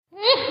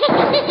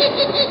The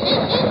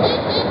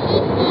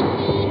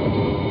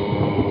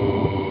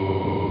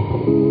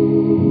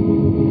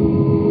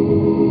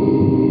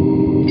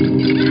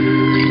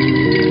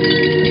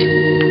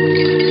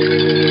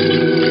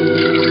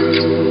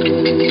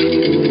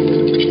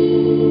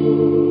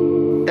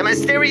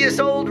Mysterious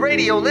Old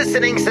Radio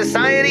Listening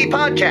Society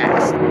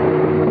podcast.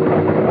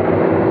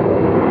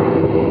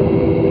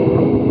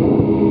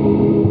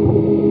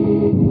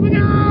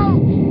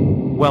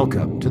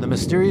 Welcome to the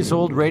Mysterious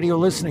Old Radio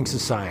Listening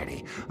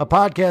Society, a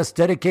podcast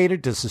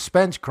dedicated to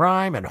suspense,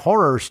 crime, and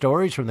horror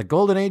stories from the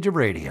golden age of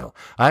radio.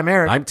 I'm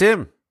Eric. I'm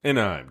Tim. And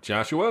I'm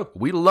Joshua.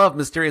 We love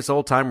mysterious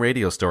old-time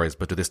radio stories,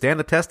 but do they stand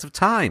the test of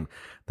time?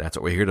 That's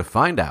what we're here to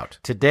find out.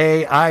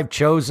 Today, I've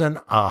chosen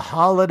a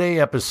holiday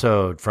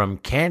episode from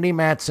Candy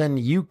Matson,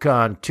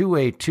 Yukon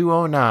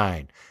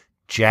 28209,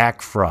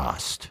 Jack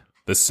Frost.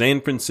 The San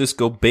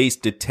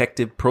Francisco-based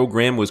detective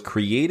program was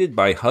created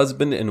by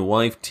husband and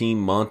wife team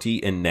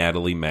Monty and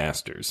Natalie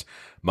Masters.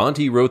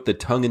 Monty wrote the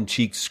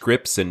tongue-in-cheek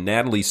scripts, and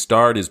Natalie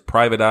starred as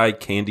Private Eye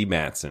Candy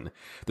Matson.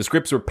 The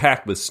scripts were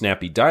packed with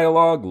snappy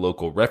dialogue,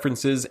 local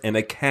references, and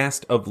a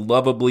cast of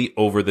lovably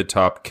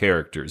over-the-top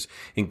characters,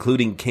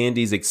 including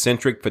Candy's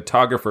eccentric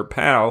photographer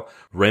pal,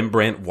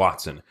 Rembrandt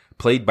Watson,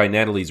 played by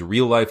Natalie's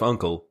real-life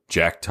uncle,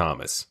 Jack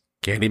Thomas.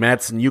 Candy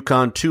Matson,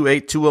 Yukon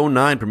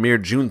 28209,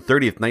 premiered June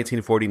 30th,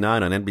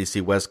 1949 on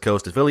NBC West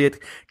Coast affiliate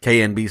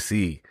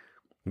KNBC.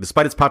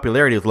 Despite its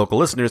popularity with local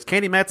listeners,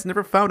 Candy Matson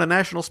never found a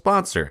national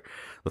sponsor.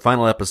 The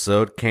final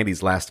episode,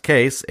 Candy's Last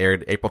Case,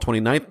 aired April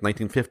 29th,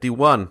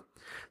 1951.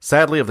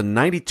 Sadly, of the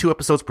 92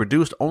 episodes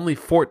produced, only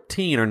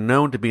 14 are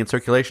known to be in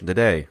circulation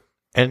today.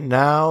 And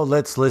now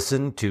let's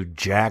listen to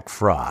Jack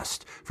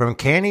Frost from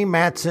Candy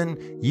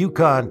Matson,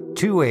 Yukon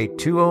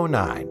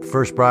 28209,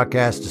 first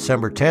broadcast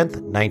December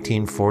 10th,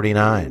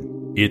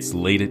 1949. It's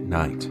late at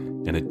night,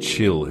 and a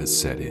chill has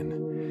set in.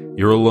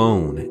 You're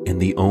alone,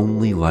 and the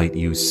only light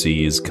you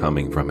see is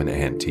coming from an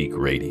antique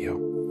radio.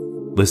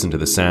 Listen to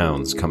the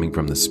sounds coming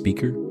from the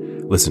speaker,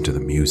 listen to the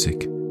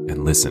music,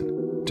 and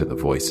listen to the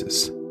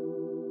voices.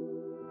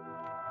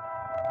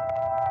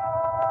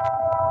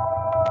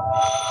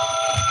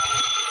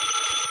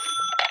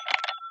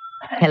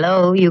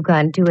 Hello,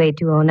 Yukon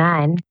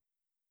 28209.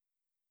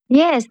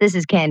 Yes, this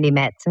is Candy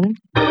Matson.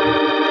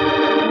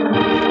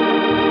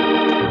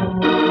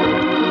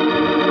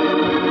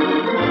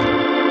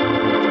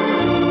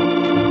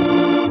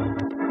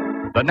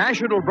 The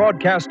National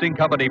Broadcasting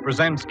Company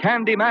presents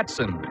Candy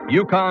Matson,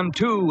 Yukon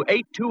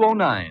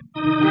 28209.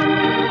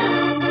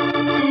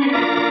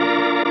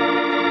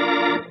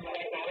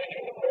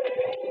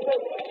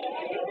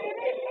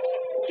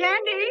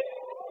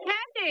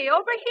 Candy,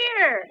 over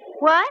here.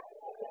 What?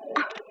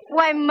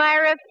 Why,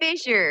 Myra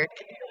Fisher.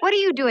 What are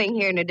you doing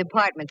here in a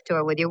department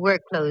store with your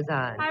work clothes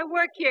on? I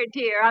work here,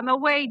 dear. I'm a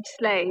wage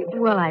slave.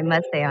 Well, I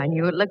must say on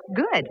you it looks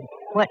good.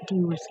 What do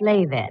you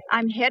slave at?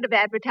 I'm head of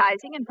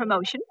advertising and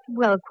promotion.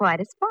 Well,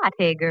 quite a spot,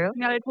 hey, girl?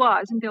 Well, it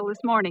was until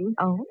this morning.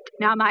 Oh?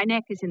 Now my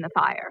neck is in the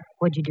fire.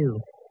 What'd you do?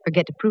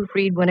 Forget to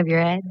proofread one of your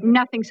ads?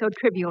 Nothing so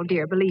trivial,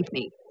 dear, believe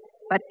me.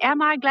 But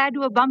am I glad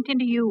to have bumped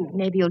into you?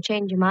 Maybe you'll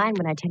change your mind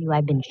when I tell you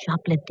I've been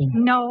shoplifting.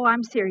 No,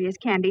 I'm serious,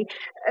 Candy.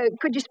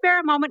 Could you spare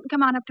a moment and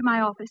come on up to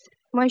my office?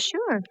 Why,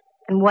 sure.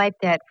 And wipe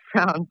that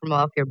frown from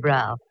off your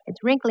brow.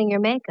 It's wrinkling your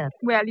makeup.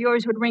 Well,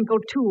 yours would wrinkle,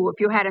 too,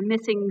 if you had a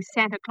missing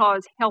Santa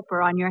Claus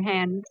helper on your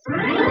hands.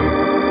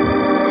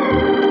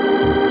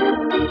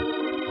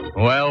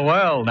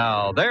 Well,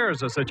 now,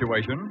 there's a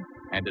situation.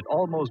 And it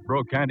almost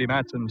broke Candy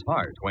Matson's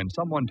heart when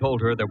someone told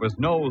her there was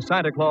no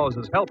Santa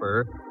Claus's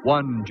helper,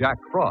 one Jack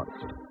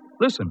Frost.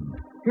 Listen,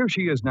 here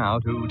she is now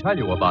to tell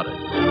you about it.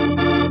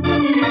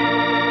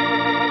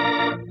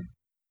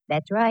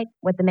 That's right,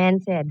 what the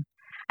man said.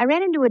 I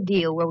ran into a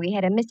deal where we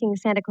had a missing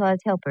Santa Claus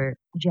helper,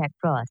 Jack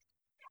Frost.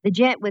 The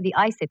gent with the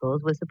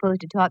icicles was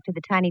supposed to talk to the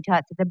tiny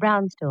tots at the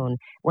Brownstone,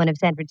 one of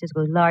San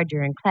Francisco's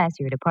larger and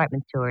classier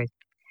department stores.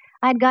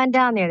 I'd gone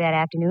down there that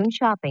afternoon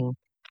shopping.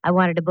 I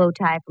wanted a bow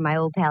tie for my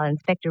old pal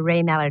Inspector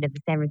Ray Mallard of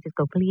the San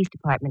Francisco Police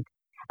Department.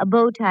 A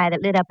bow tie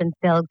that lit up and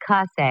spelled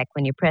Cossack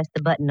when you pressed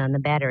the button on the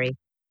battery.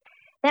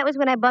 That was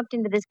when I bumped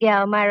into this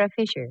gal, Myra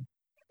Fisher.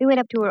 We went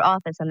up to her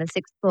office on the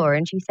 6th floor,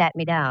 and she sat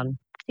me down.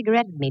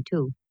 Cigaretted me,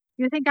 too.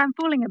 You think I'm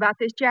fooling about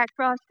this Jack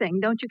Frost thing,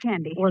 don't you,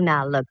 Candy? Well,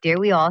 now, look, dear,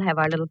 we all have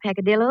our little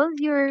peccadillos.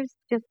 Yours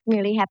just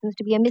merely happens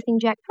to be a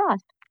missing Jack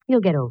Frost. You'll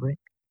get over it.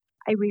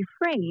 I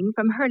refrain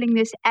from hurling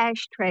this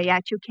ashtray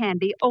at you,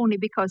 Candy, only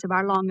because of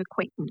our long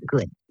acquaintance.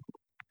 Good.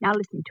 Now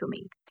listen to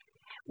me.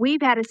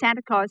 We've had a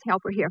Santa Claus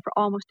helper here for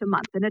almost a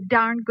month, and a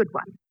darn good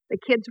one. The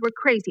kids were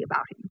crazy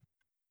about him.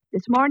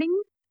 This morning,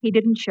 he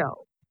didn't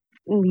show.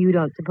 You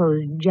don't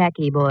suppose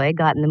Jackie boy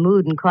got in the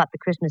mood and caught the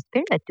Christmas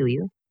spirit, do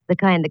you? The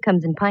kind that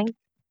comes in pints?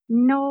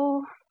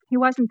 No, he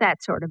wasn't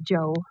that sort of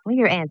Joe. Well,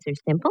 your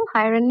answer's simple.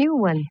 Hire a new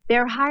one.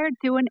 They're hired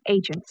through an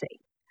agency.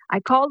 I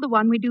called the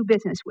one we do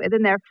business with,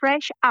 and they're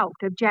fresh out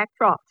of Jack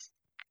Frost.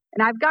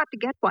 And I've got to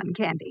get one,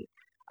 Candy.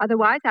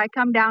 Otherwise, I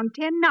come down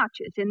 10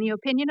 notches in the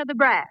opinion of the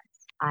brass.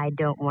 I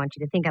don't want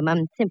you to think I'm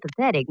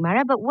unsympathetic,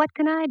 Myra, but what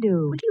can I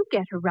do? Well, you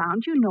get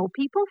around, you know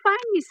people. Find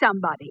me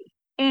somebody,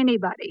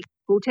 anybody,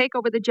 who'll take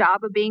over the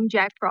job of being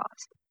Jack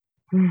Frost.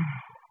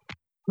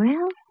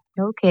 Well,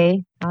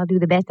 okay. I'll do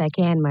the best I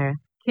can, Myra.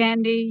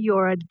 Candy,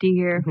 you're a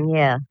dear.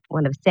 Yeah,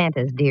 one of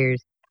Santa's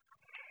dears.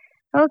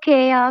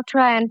 Okay, I'll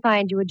try and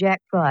find you a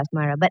Jack Frost,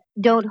 Myra, but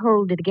don't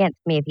hold it against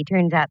me if he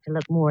turns out to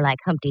look more like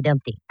Humpty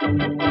Dumpty.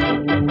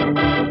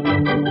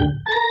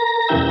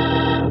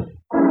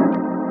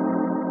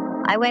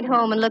 I went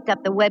home and looked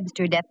up the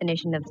Webster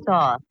definition of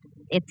soft.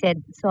 It said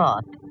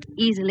soft,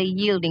 easily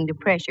yielding to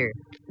pressure.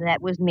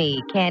 That was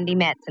me, Candy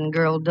Matson,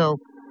 girl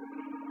dope.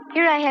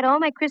 Here I had all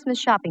my Christmas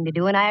shopping to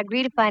do, and I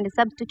agreed to find a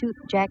substitute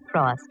for Jack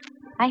Frost.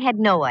 I had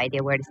no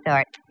idea where to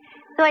start.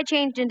 So I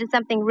changed into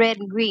something red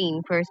and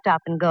green for a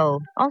stop and go,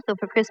 also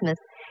for Christmas,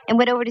 and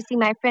went over to see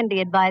my friendly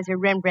advisor,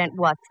 Rembrandt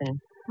Watson.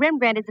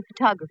 Rembrandt is a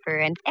photographer,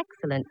 and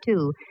excellent,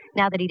 too,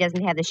 now that he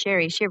doesn't have the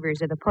Sherry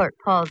Shivers or the Port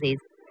Palsies.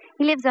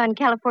 He lives on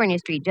California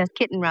Street, just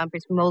kitten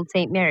rompers from Old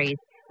St. Mary's,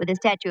 with a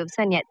statue of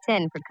Sun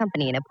Yat-sen for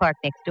company in a park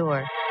next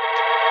door.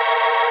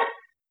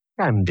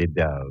 Candy,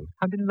 doll.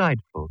 How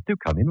delightful. Do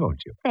come in,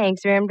 won't you?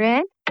 Thanks,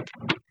 Rembrandt.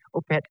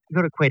 Oh, Pet,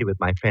 you're acquainted with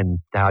my friend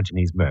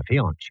Diogenes Murphy,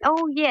 aren't you?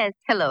 Oh, yes.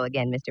 Hello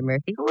again, Mr.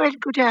 Murphy. Well,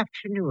 good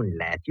afternoon,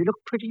 lad. You look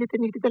prettier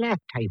than you did the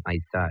last time I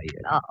saw you.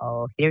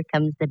 Uh-oh, here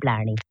comes the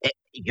blarney.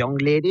 Young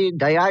lady,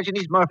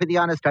 Diogenes Murphy, the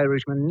honest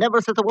Irishman,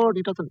 never says a word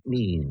he doesn't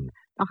mean.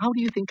 Now, how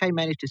do you think I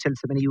managed to sell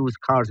so many used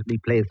cars at my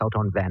place out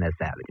on Venice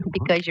Avenue?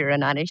 Because you're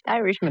an honest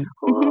Irishman.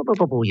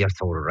 Oh, you're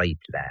so right,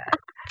 lad.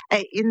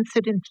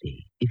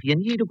 Incidentally, if you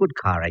need a good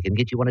car, I can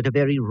get you one at a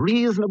very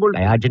reasonable...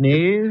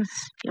 Diogenes?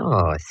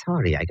 Oh,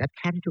 sorry, I got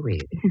carried away.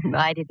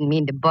 I didn't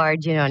mean to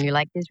barge in on you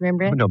like this,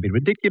 Rembrandt. Oh, don't be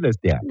ridiculous,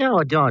 dear. No,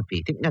 don't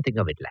be. Think nothing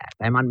of it, lad.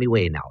 I'm on my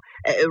way now.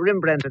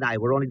 Rembrandt and I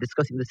were only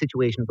discussing the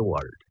situation of the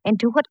world. And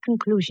to what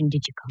conclusion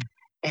did you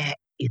come?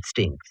 It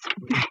stinks.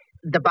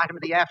 The bottom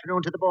of the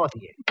afternoon to the both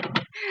of you.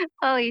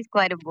 Oh, he's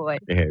quite a boy.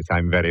 Yes,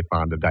 I'm very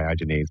fond of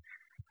Diogenes.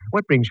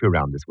 What brings you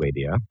around this way,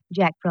 dear?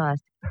 Jack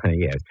Frost.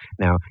 Yes.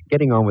 Now,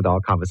 getting on with our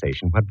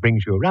conversation, what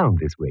brings you around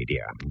this way,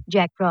 dear?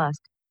 Jack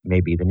Frost.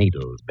 Maybe the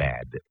needle's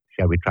bad.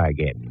 Shall we try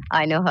again?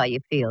 I know how you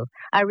feel.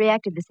 I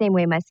reacted the same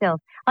way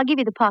myself. I'll give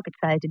you the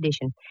pocket-sized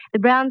edition. The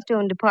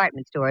Brownstone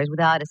department store is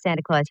without a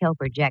Santa Claus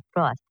helper, Jack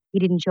Frost. He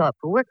didn't show up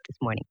for work this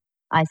morning.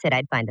 I said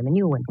I'd find him a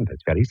new one. Oh,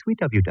 that's very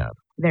sweet of you, Dove.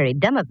 Very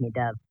dumb of me,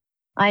 Dove.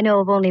 I know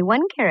of only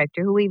one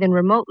character who even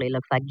remotely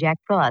looks like Jack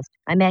Frost.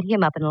 I met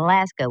him up in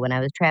Alaska when I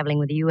was traveling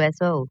with the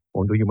USO.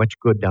 Won't do you much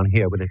good down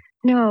here, will it?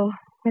 No,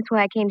 that's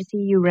why I came to see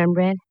you,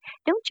 Rembrandt.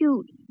 Don't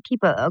you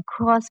keep a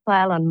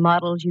cross-file on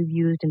models you've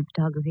used in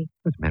photography?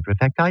 As a matter of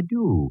fact, I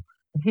do.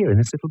 Here in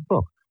this little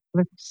book.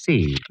 Let's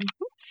see.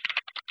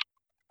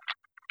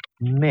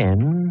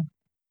 Men,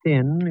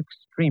 thin,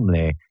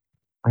 extremely.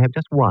 I have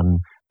just one,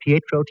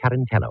 Pietro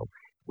Tarantello.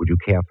 Would you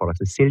care for a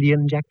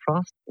Sicilian Jack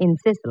Frost? In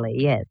Sicily,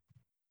 yes.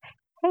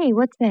 Hey,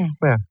 what's that?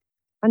 Where?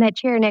 On that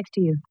chair next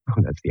to you.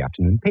 Oh, that's the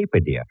afternoon paper,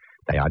 dear.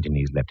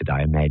 Diogenes left it,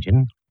 I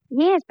imagine.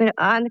 Yes, but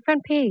on the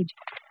front page.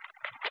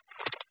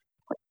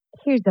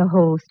 Here's the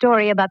whole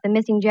story about the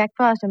missing Jack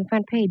Frost on the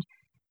front page.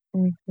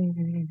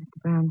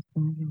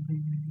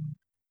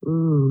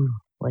 Ooh,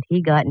 what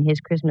he got in his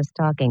Christmas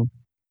stocking.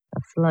 A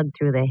slug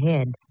through the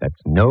head.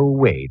 That's no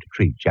way to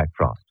treat Jack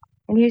Frost.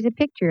 And here's a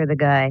picture of the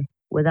guy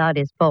without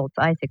his false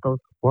icicles.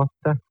 What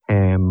the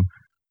ham?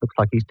 Looks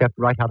like he stepped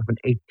right out of an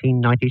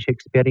 1890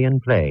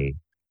 Shakespearean play.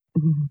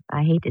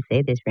 I hate to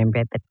say this,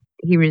 Rembrandt, but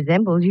he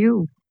resembles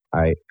you.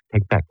 I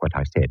take back what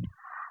I said.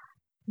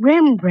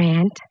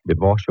 Rembrandt.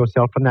 Divorce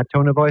yourself from that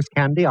tone of voice,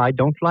 Candy. I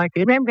don't like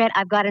it. Rembrandt,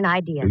 I've got an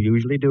idea. You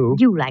usually do.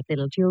 You like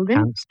little children.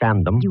 Can't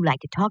stand them. You like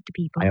to talk to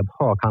people. I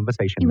abhor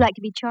conversation. You like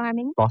to be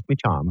charming. Lost me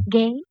charm.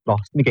 Gay.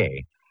 Lost me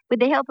gay.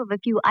 With the help of a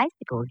few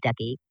icicles,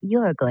 Ducky,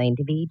 you're going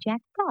to be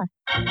Jack Frost.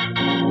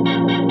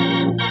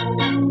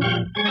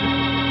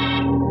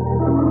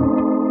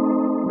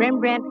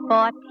 Rembrandt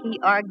fought, he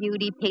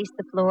argued, he paced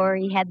the floor,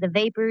 he had the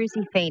vapors,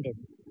 he fainted.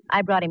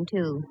 I brought him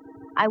to.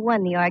 I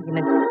won the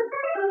argument.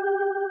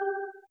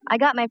 I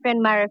got my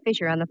friend Myra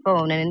Fisher on the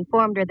phone and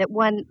informed her that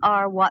one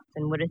R.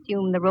 Watson would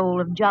assume the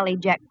role of Jolly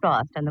Jack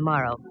Frost on the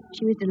morrow.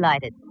 She was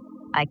delighted.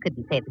 I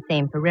couldn't say the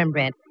same for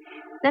Rembrandt.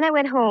 Then I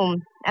went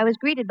home. I was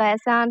greeted by a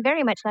sound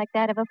very much like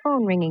that of a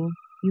phone ringing.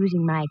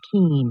 Using my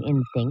keen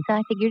instincts,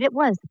 I figured it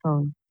was the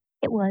phone.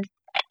 It was.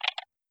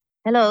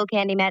 Hello,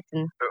 Candy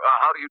Matson.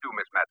 How do you do,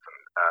 Miss Matson?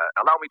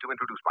 Allow me to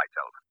introduce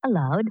myself.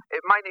 Allowed.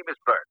 My name is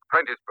Burke,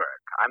 Prentice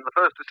Burke. I'm the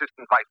first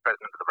assistant vice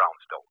president of the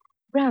Brownstone.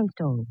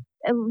 Brownstone.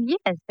 Oh,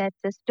 yes, that's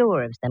a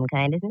store of some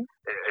kind, isn't it?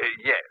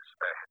 Yes.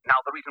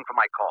 Now, the reason for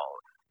my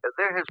call.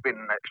 There has been,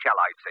 shall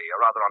I say, a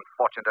rather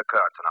unfortunate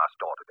occurrence in our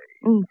store today.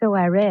 So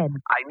I read.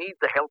 I need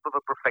the help of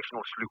a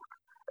professional sleuth.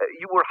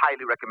 You were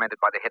highly recommended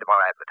by the head of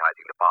our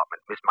advertising department,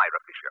 Miss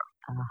Myra Fisher.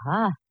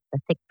 Aha, the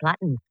thick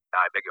plotting.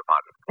 I beg your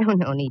pardon. Oh,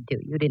 no need to.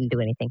 You didn't do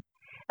anything.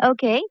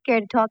 Okay,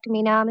 care to talk to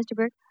me now, Mr.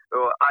 Burke?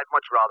 I'd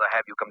much rather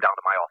have you come down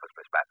to my office,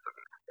 Miss Matson.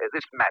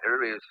 This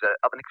matter is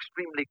of an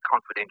extremely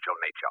confidential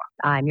nature.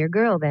 I'm your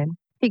girl, then.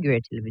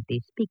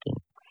 figuratively speaking.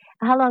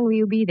 How long will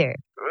you be there?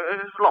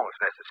 As long as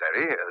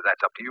necessary.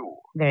 That's up to you.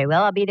 Very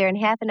well, I'll be there in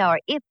half an hour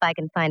if I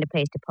can find a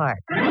place to park.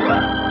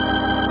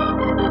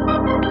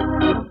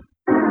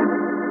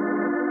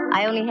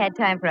 I only had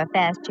time for a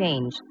fast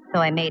change, so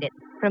I made it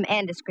from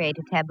Andescray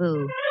to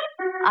Taboo.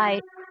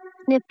 I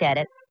sniffed at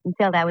it and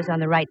felt I was on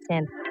the right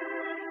scent.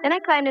 Then I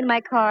climbed in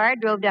my car,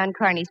 drove down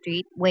Kearney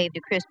Street, waved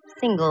a crisp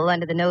single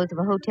under the nose of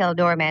a hotel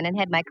doorman, and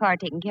had my car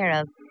taken care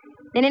of.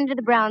 Then into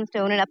the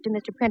brownstone and up to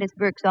Mr. Prentice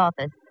Burke's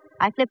office.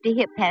 I flipped a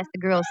hip past the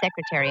girl's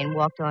secretary and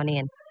walked on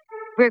in.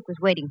 Burke was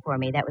waiting for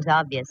me. That was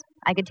obvious.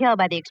 I could tell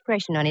by the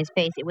expression on his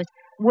face. It was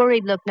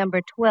worried look number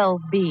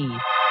 12B.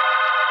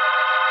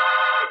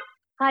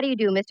 How do you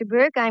do, Mr.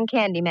 Burke? I'm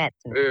Candy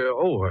Matson.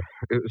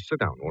 Sit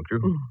down, won't you?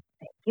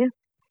 Thank you.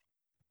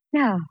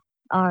 Now,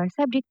 our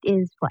subject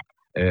is what?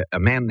 A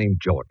man named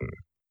Jordan.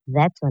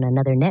 That's on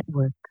another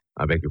network.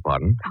 I beg your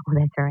pardon? Oh,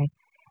 that's all right.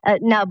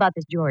 Now about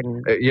this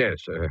Jordan.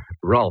 Yes,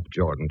 Ralph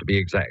Jordan, to be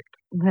exact.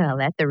 Well,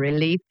 that's a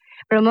relief.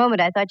 For a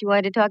moment, I thought you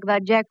wanted to talk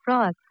about Jack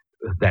Frost.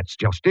 That's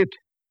just it.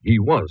 He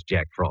was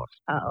Jack Frost.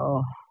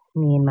 Oh,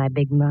 me and my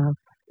big mouth.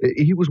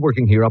 He was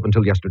working here up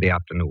until yesterday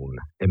afternoon.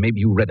 Maybe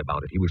you read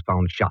about it. He was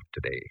found shot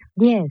today.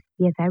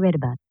 Yes, I read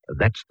about it.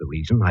 That's the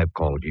reason I've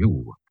called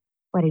you.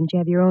 Why didn't you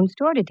have your own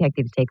store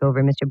detectives take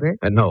over, Mr. Burke?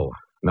 No.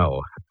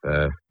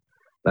 That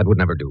would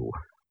never do.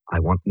 I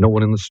want no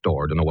one in the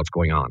store to know what's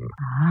going on.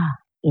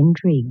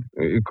 Intrigue.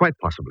 Quite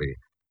possibly.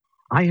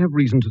 I have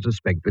reason to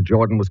suspect that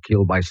Jordan was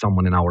killed by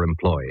someone in our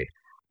employ.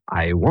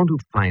 I want to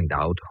find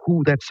out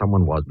who that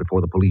someone was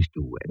before the police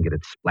do and get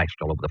it splashed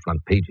all over the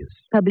front pages.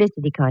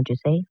 Publicity conscious,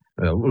 eh?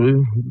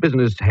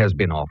 Business has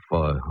been off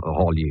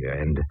all year,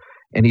 and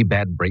any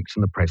bad breaks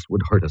in the press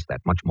would hurt us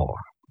that much more.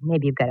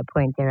 Maybe you've got a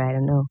point there, I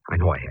don't know. I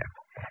know I have.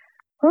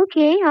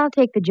 Okay, I'll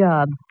take the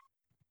job.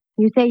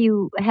 You say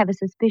you have a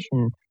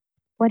suspicion.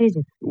 What is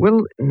it?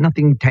 Well,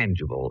 nothing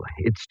tangible.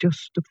 It's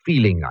just a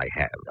feeling I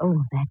have.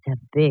 Oh, that's a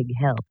big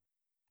help.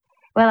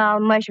 Well, I'll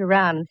mush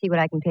around and see what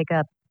I can pick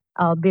up.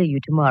 I'll bill you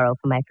tomorrow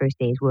for my first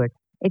day's work.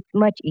 It's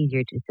much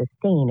easier to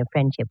sustain a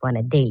friendship on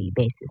a daily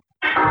basis.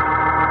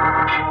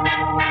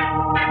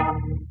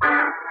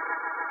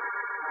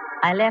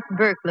 I left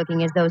Burke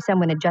looking as though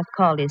someone had just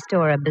called his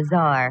store a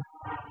bazaar.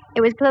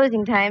 It was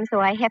closing time, so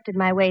I hefted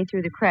my way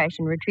through the crush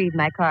and retrieved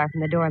my car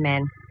from the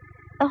doorman.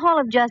 The Hall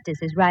of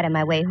Justice is right on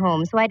my way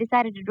home, so I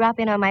decided to drop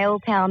in on my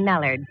old pal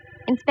Mallard,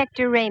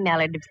 Inspector Ray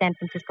Mallard of San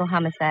Francisco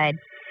Homicide.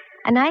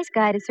 A nice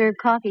guy to serve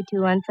coffee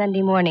to on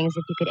Sunday mornings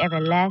if you could ever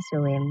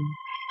lasso him.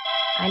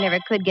 I never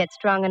could get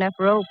strong enough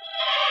rope.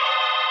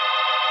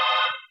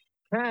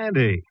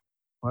 Candy,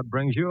 what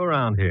brings you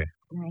around here?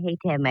 I hate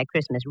to have my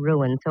Christmas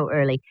ruined so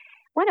early.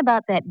 What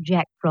about that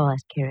Jack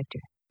Frost character?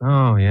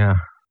 Oh, yeah.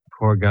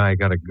 Poor guy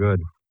got it good.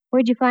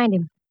 Where'd you find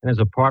him? In his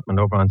apartment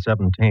over on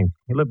 17th.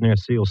 He lived near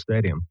Seal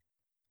Stadium.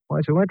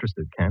 Why so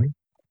interested, Candy?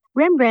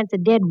 Rembrandt's a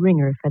dead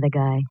ringer for the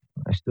guy.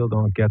 I still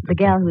don't get the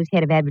gal who's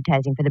head of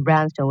advertising for the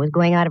Brownstone was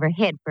going out of her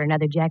head for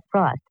another Jack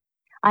Frost.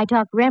 I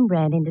talked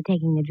Rembrandt into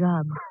taking the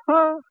job.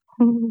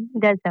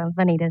 Does sound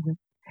funny, doesn't it?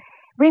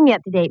 Bring me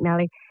up to date,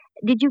 Mallard.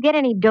 Did you get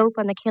any dope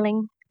on the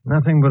killing?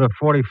 Nothing but a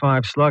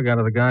 .45 slug out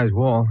of the guy's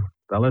wall.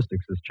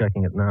 Ballistics is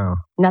checking it now.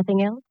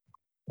 Nothing else?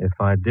 If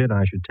I did,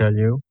 I should tell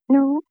you.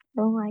 No,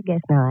 I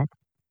guess not.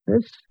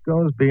 This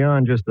goes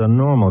beyond just a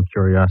normal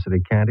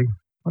curiosity, Candy.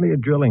 What are you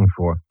drilling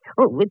for?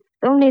 Oh, it's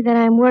only that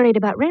I'm worried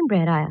about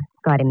Rembrandt. I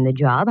got him the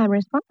job. I'm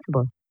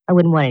responsible. I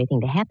wouldn't want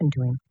anything to happen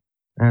to him.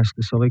 Ask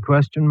a silly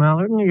question,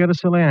 Mallard, and you get a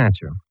silly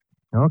answer.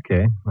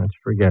 Okay, let's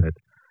forget it.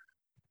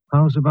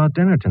 How's about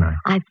dinner tonight?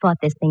 I've fought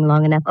this thing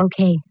long enough.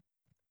 Okay.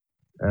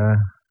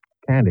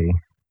 Candy.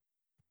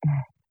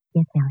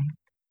 Yes, Mallard.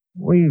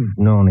 We've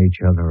known each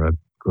other a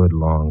good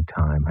long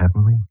time,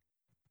 haven't we?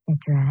 That's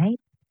right.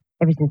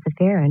 Ever since the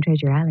fair on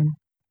Treasure Island.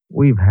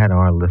 We've had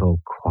our little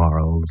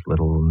quarrels,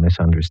 little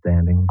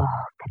misunderstandings. Oh,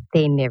 but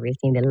they never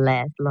seem to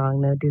last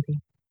long, though, do they?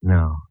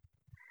 No.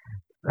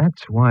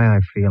 That's why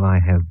I feel I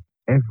have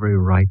every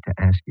right to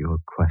ask you a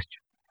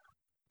question.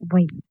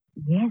 Why,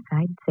 yes,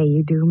 I'd say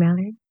you do,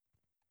 Mallard.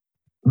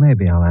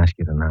 Maybe I'll ask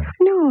you tonight.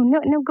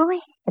 No, go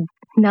ahead.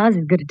 Now's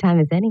as good a time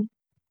as any.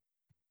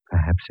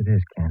 Perhaps it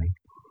is, Candy.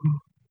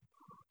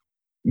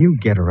 You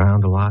get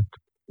around a lot.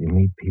 You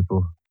meet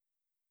people.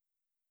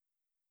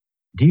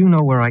 Do you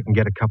know where I can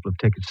get a couple of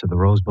tickets to the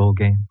Rose Bowl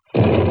game?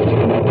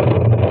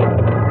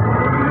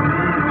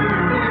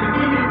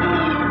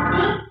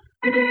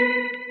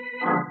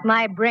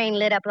 My brain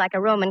lit up like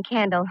a Roman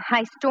candle.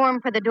 I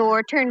stormed for the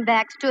door, turned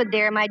back, stood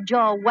there, my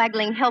jaw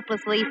waggling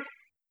helplessly.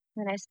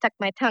 Then I stuck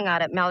my tongue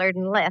out at Mallard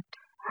and left.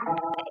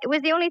 It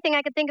was the only thing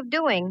I could think of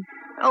doing.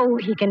 Oh,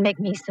 he can make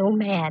me so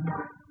mad.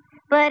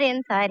 But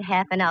inside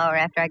half an hour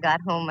after I got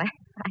home,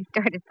 I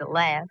started to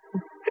laugh.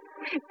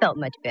 Felt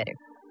much better.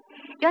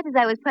 Just as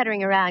I was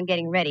puttering around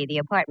getting ready, the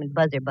apartment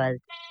buzzer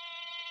buzzed.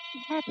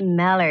 That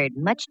Mallard,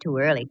 much too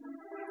early.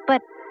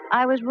 But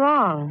I was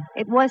wrong.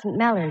 It wasn't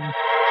Mallard.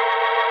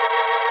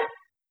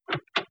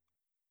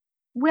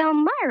 Well,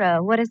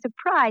 Myra, what a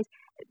surprise.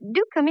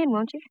 Do come in,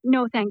 won't you?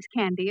 No, thanks,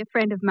 Candy. A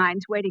friend of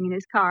mine's waiting in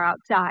his car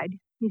outside.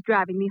 He's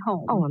driving me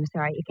home. Oh, I'm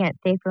sorry. You can't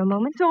stay for a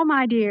moment? So,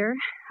 my dear,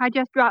 I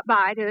just dropped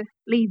by to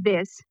leave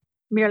this.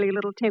 Merely a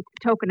little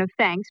token of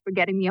thanks for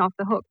getting me off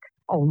the hook.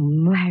 Oh,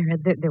 Myra,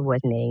 there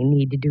wasn't any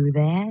need to do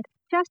that.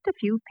 Just a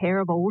few pair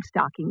of old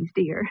stockings,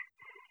 dear.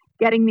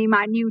 Getting me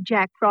my new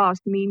Jack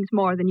Frost means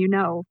more than you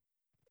know.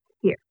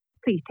 Here,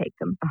 please take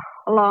them,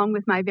 along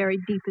with my very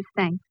deepest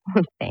thanks.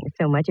 Oh, thanks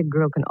so much. A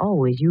girl can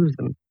always use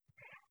them.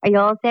 Are you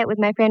all set with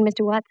my friend,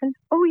 Mr. Watson?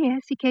 Oh,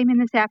 yes. He came in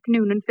this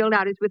afternoon and filled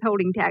out his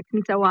withholding tax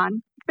and so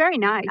on. Very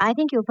nice. I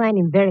think you'll find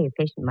him very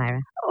efficient,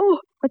 Myra. Oh,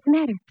 what's the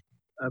matter?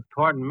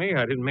 Pardon me.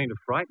 I didn't mean to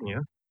frighten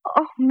you.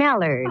 Oh,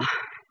 Mallard.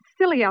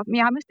 Silly of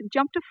me. I must have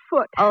jumped a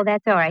foot. Oh,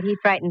 that's all right. He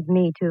frightens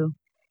me, too.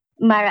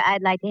 Myra,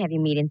 I'd like to have you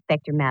meet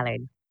Inspector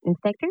Mallard.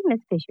 Inspector,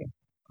 Miss Fisher.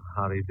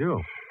 How do you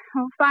do?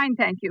 Oh, fine,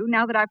 thank you,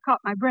 now that I've caught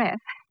my breath.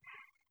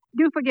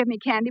 Do forgive me,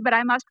 Candy, but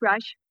I must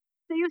rush.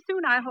 See you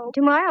soon, I hope.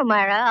 Tomorrow,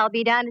 Myra, I'll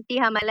be down to see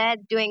how my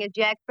lad's doing as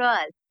Jack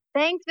Frost.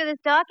 Thanks for the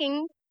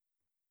stockings.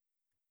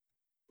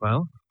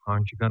 Well,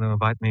 aren't you going to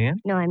invite me in?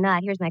 No, I'm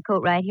not. Here's my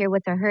coat right here.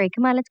 What's our hurry?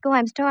 Come on, let's go.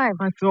 I'm starved.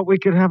 I thought we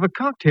could have a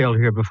cocktail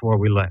here before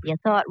we left. You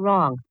thought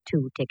wrong.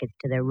 2 tickets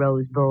to the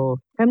Rose Bowl.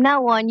 From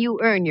now on, you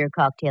earn your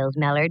cocktails,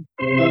 Mallard.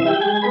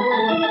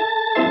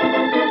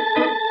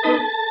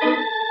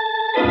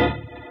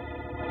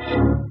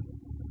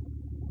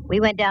 We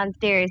went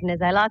downstairs, and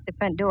as I locked the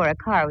front door, a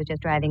car was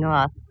just driving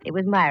off. It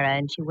was Myra,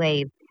 and she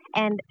waved.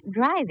 And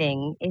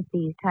driving, if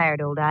these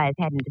tired old eyes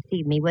hadn't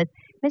deceived me, was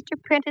Mr.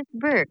 Prentice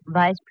Burke,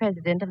 vice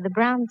president of the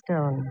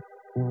Brownstone.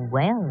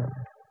 Well.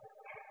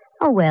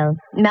 Oh, well.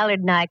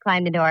 Mallard and I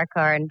climbed into our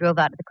car and drove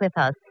out to the Cliff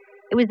House.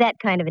 It was that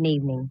kind of an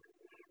evening.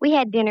 We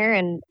had dinner,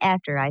 and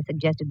after, I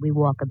suggested we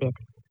walk a bit.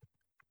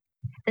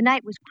 The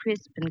night was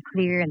crisp and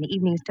clear, and the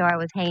evening star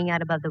was hanging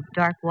out above the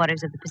dark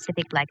waters of the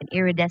Pacific like an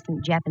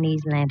iridescent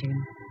Japanese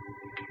lantern.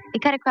 We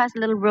cut across a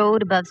little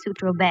road above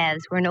Sutro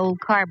Baths, where an old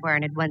car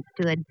barn had once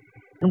stood,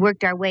 and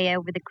worked our way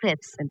over the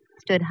cliffs and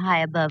stood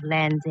high above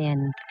Land's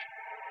End.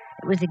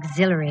 It was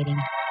exhilarating.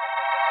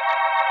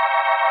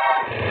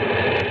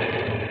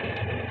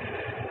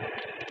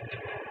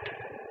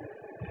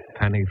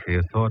 Penny for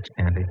your thoughts,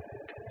 Candy.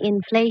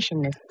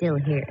 Inflation is still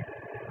here.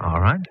 All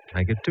right,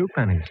 make it 2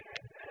 pennies.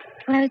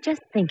 Well, I was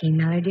just thinking,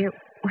 Mallard, dear,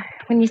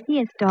 when you see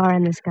a star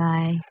in the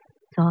sky,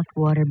 soft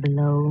water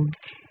below,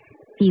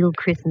 feel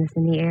Christmas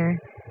in the air,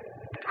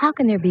 how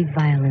can there be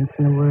violence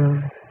in the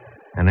world?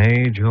 An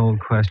age-old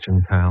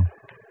question, pal.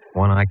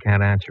 One I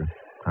can't answer.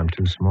 I'm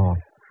too small.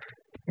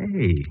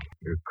 Hey,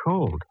 you're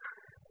cold.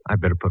 I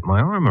better put my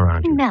arm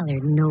around you.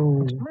 Mallard, no.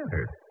 What's the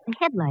matter? The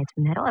headlights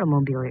from that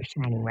automobile are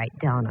shining right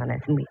down on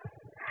us, and we...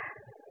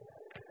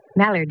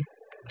 Mallard.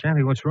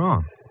 Candy, what's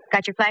wrong?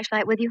 Got your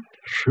flashlight with you?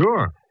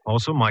 Sure.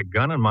 Also my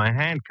gun and my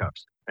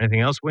handcuffs. Anything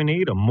else we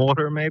need? A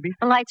mortar, maybe?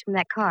 The lights from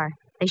that car.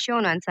 They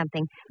shone on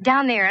something.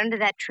 Down there, under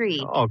that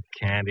tree. Oh,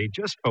 Candy,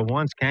 just for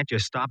once, can't you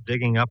stop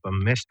digging up a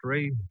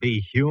mystery?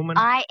 Be human?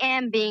 I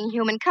am being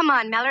human. Come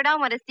on, Mallard. I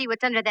want to see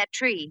what's under that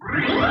tree.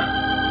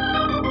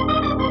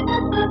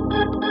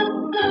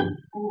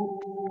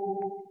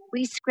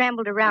 We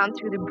scrambled around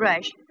through the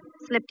brush,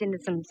 slipped into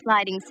some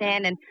sliding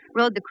sand, and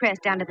rode the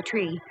crest down to the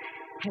tree.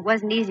 It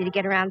wasn't easy to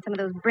get around some of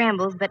those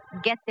brambles, but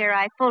get there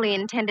I fully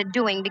intended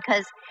doing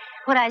because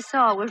what I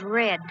saw was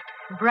red,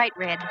 bright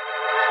red.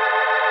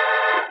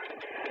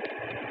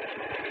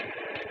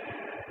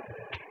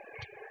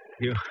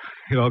 You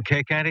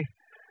okay, Candy?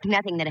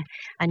 Nothing that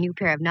a new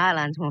pair of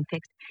nylons won't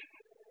fix.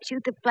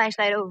 Shoot the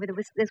flashlight over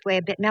this way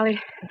a bit, Mallard.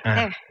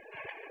 There.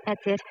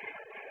 That's it.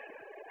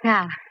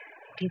 Now,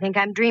 do you think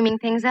I'm dreaming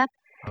things up?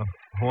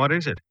 What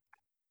is it?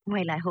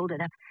 Wait till I hold it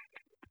up.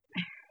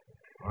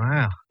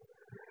 Well,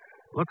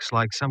 looks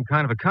like some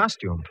kind of a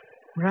costume.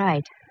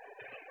 Right.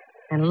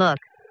 And look,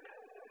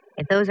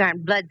 if those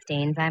aren't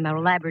bloodstains, I'm a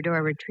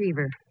Labrador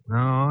Retriever.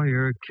 No,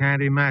 you're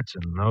Candy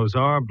Matson. Those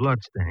are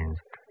bloodstains.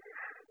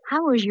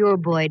 How was your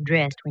boy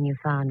dressed when you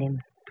found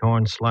him?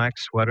 Torn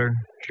slacks, sweater,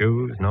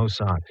 shoes, no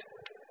socks.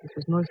 This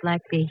was most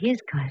likely his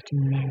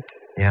costume, then.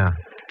 Yeah.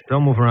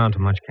 Don't move around too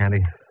much,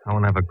 Candy. I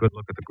want to have a good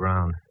look at the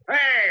ground. Hey,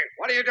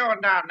 what are you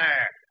doing down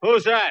there?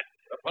 Who's that?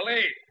 The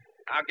police.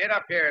 Now get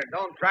up here and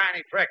don't try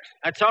any tricks.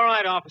 That's all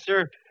right,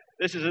 officer.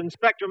 This is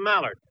Inspector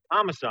Mallard.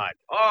 Homicide.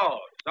 Oh,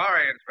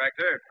 sorry,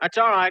 Inspector. That's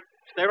all right.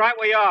 Stay right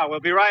where you are. We'll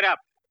be right up.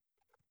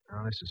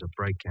 Now, this is a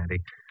break, Candy.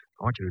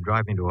 I want you to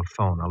drive me to a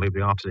phone. I'll leave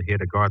the officer here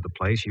to guard the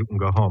place. You can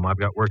go home. I've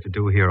got work to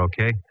do here,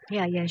 okay?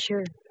 Yeah,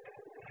 sure.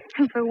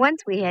 For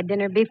once we had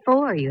dinner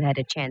before you had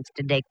a chance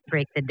to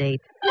break the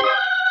date.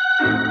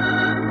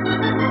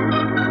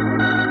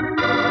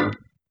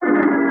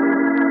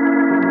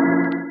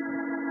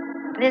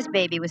 This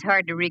baby was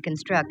hard to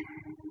reconstruct.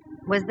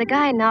 Was the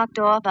guy knocked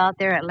off out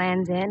there at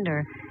Land's End,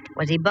 or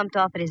was he bumped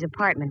off at his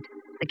apartment,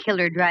 the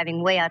killer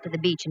driving way out to the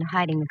beach and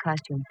hiding the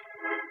costume?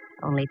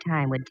 Only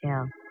time would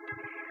tell.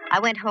 I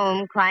went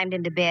home, climbed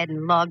into bed,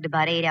 and logged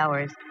about 8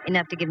 hours,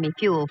 enough to give me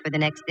fuel for the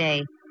next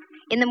day.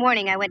 In the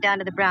morning, I went down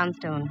to the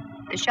Brownstone.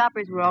 The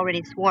shoppers were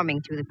already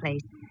swarming through the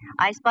place.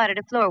 I spotted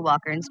a floor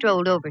walker and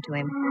strolled over to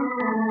him.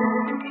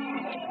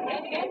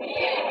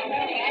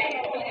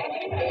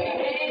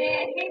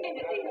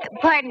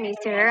 Pardon me,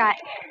 sir.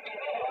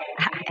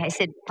 I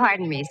said,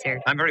 pardon me,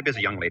 sir. I'm very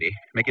busy, young lady.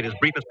 Make it as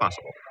brief as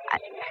possible.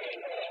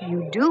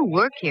 You do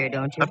work here,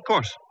 don't you? Of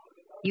course.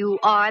 You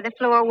are the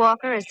floor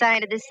walker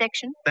assigned to this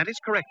section? That is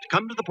correct.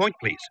 Come to the point,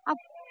 please. Well,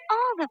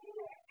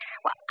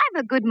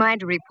 I've a good mind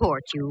to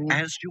report you.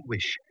 As you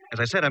wish. As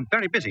I said, I'm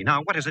very busy.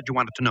 Now, what is it you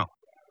wanted to know?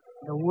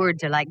 The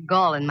words are like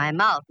gall in my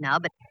mouth now,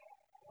 but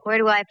where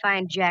do I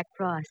find Jack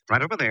Frost?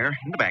 Right over there,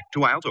 in the back,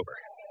 2 aisles over.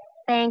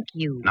 Thank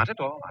you. Not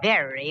at all.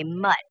 Very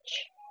much.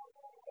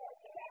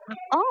 Of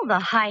all the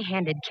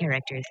high-handed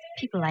characters,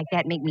 people like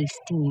that make me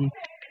steam.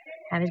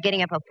 I was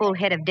getting up a full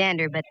head of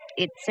dander, but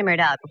it simmered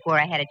out before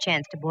I had a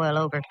chance to boil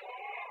over.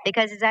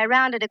 Because as I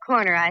rounded a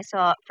corner, I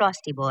saw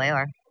Frosty Boy,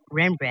 or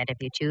Rembrandt if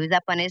you choose,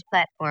 up on his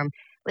platform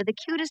with the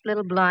cutest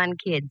little blonde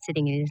kid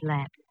sitting in his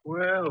lap.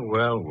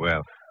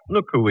 Well.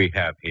 Look who we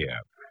have here.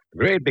 A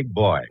great big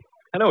boy.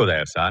 Hello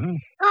there, son.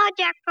 Hello,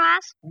 Jack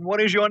Frost.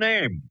 What is your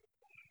name?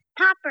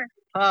 Topper.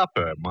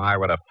 Topper. My,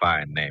 what a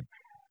fine name.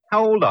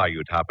 How old are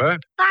you, Topper?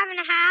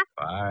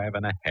 5.5.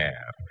 5.5.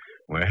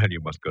 Well, you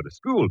must go to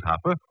school,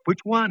 Topper. Which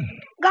one?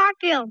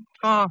 Garfield.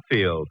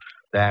 Garfield.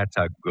 That's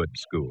a good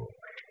school.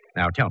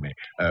 Now, tell me,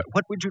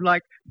 what would you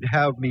like to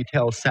have me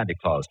tell Santa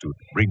Claus to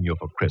bring you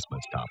for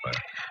Christmas, Topper?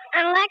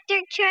 An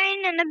electric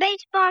train and a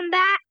baseball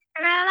bat,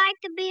 and I like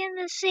to be in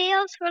the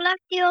seals for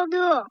Lefty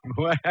O'Doul.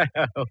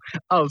 Well,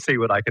 I'll see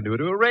what I can do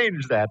to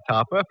arrange that,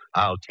 Topper.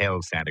 I'll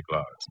tell Santa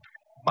Claus.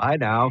 Bye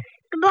now.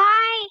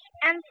 Goodbye,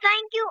 and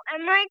thank you,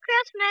 and Merry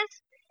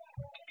Christmas.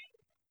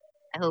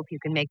 I hope you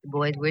can make the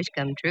boy's wish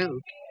come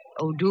true.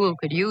 O'Doul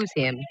could use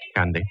him.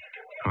 Candy,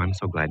 I'm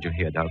so glad you're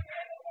here, Dove.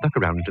 Duck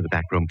around into the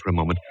back room for a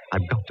moment.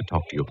 I've got to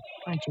talk to you.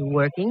 Aren't you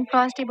working,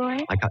 Frosty Boy?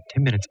 I got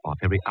 10 minutes off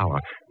every hour.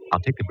 I'll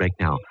take the break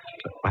now.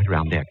 Right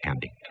around there,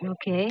 Candy.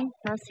 Okay,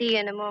 I'll see you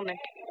in a moment.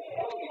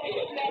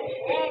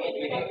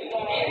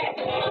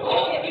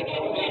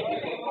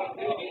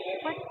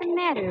 What's the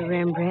matter,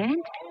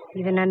 Rembrandt?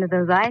 Even under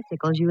those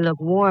icicles, you look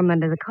warm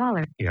under the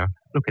collar. Here,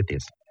 look at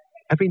this.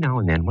 Every now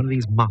and then, one of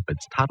these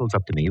moppets toddles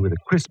up to me with a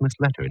Christmas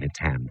letter in its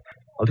hand.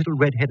 A little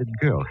red-headed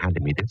girl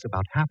handed me this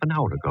about half an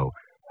hour ago.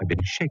 I've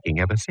been shaking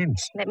ever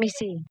since. Let me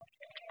see.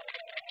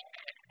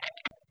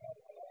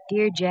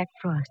 Dear Jack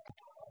Frost,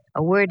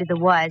 a word to the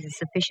wise is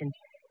sufficient.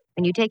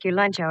 When you take your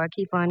lunch hour,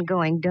 keep on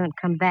going. Don't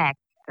come back.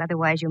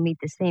 Otherwise, you'll meet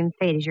the same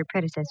fate as your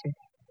predecessor.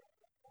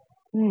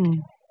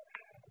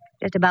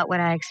 Just about what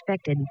I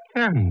expected.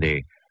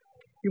 Candy,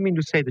 you mean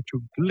to say that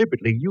you're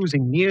deliberately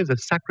using me as a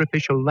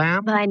sacrificial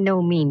lamb? By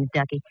no means,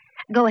 Ducky.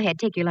 Go ahead,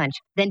 take your lunch.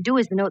 Then do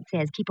as the note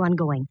says. Keep on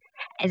going.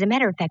 As a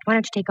matter of fact, why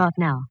don't you take off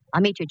now?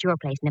 I'll meet you at your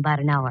place in about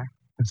an hour.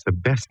 That's the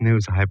best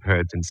news I've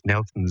heard since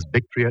Nelson's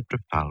victory at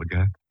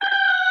Trafalgar.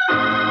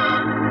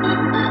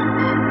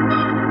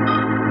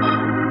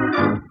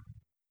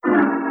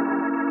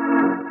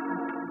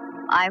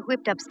 I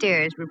whipped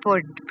upstairs,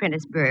 reported to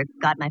Prentice Burke,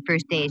 got my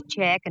first day's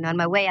check, and on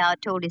my way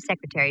out told his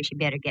secretary she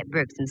better get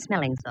Burke some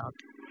smelling salt.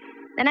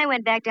 Then I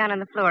went back down on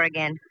the floor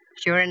again.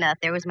 Sure enough,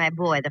 there was my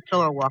boy, the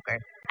floor walker.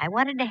 I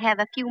wanted to have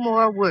a few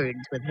more words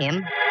with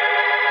him.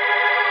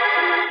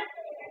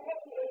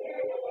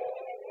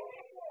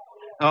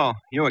 Oh,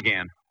 you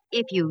again.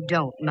 If you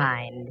don't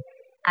mind.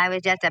 I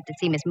was just up to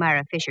see Miss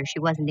Myra Fisher. She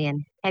wasn't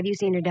in. Have you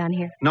seen her down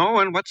here? No,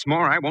 and what's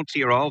more, I won't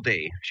see her all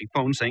day. She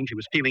phoned saying she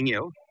was feeling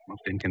ill.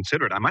 Most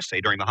inconsiderate, I must say,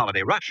 during the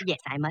holiday rush. Yes,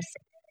 I must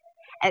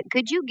say.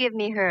 Could you give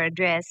me her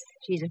address?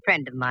 She's a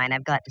friend of mine.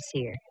 I've got to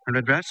see her. Her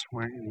address?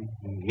 Why,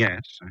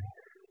 yes. I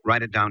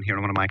write it down here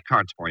on one of my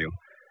cards for you.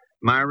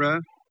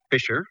 Myra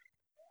Fisher,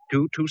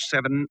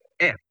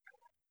 227F,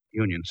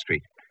 Union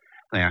Street.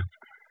 There.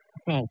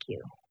 Thank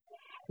you.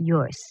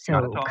 You're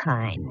so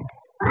kind.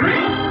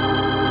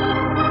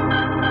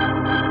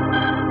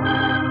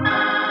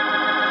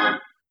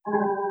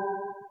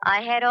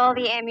 I had all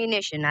the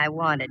ammunition I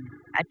wanted.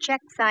 A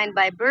check signed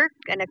by Burke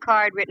and a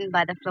card written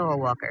by the floor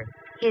walker.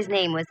 His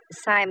name was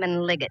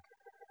Simon Liggett.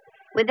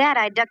 With that,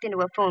 I ducked into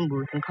a phone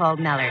booth and called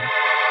Mallard.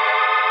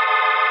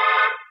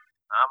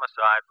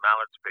 Homicide,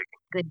 Mallard speaking.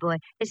 Good boy.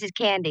 This is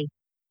Candy.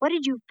 What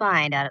did you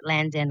find out at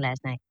Land's End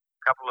last night?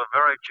 A couple of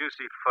very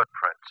juicy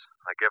footprints.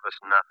 They give us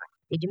nothing.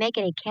 Did you make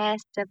any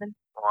casts of them?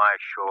 Why,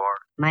 sure.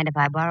 Mind if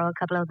I borrow a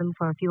couple of them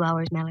for a few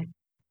hours, Mallard?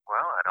 Well,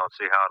 I don't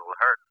see how it'll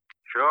hurt.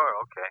 Sure,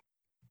 okay.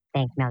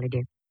 Thanks, Mallard,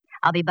 dear.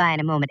 I'll be by in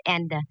a moment.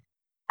 And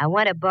I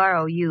want to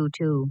borrow you,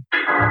 too.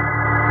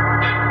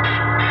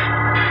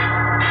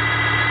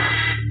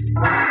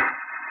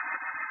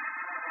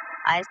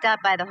 I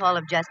stopped by the Hall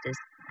of Justice,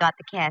 got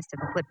the cast of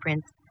the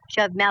footprints,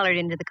 shoved Mallard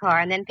into the car,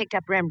 and then picked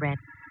up Rembrandt.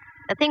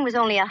 The thing was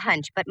only a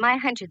hunch, but my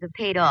hunches have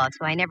paid off,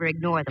 so I never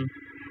ignore them.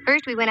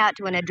 First, we went out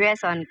to an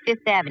address on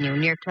 5th Avenue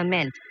near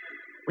Clement.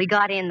 We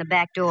got in the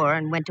back door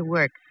and went to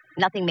work.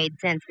 Nothing made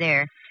sense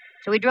there.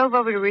 So we drove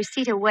over to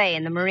Reseda Way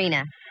in the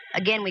marina.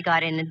 Again, we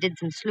got in and did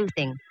some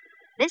sleuthing.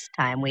 This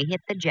time, we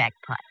hit the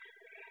jackpot.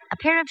 A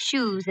pair of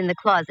shoes in the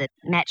closet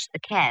matched the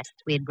casts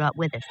we had brought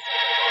with us.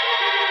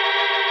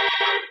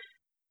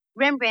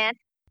 Rembrandt,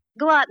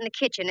 go out in the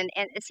kitchen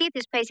and see if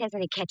this place has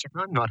any ketchup.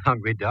 I'm not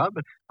hungry, Dub,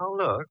 but I'll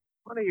look.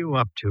 What are you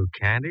up to,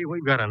 Candy?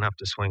 We've got enough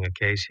to swing a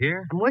case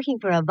here. I'm working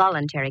for a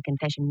voluntary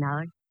confession,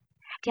 Mallard.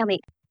 Tell me,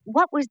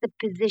 what was the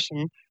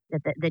position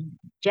that the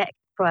Jack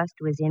Frost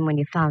was in when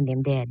you found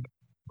him dead?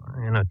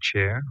 In a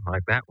chair,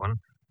 like that one.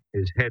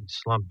 His head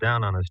slumped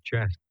down on his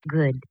chest.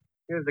 Good.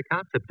 Here's the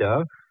concept,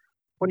 Dove.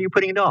 When are you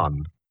putting it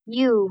on?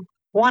 You.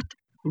 What?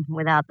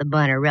 Without the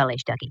bun or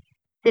relish, Ducky.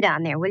 Sit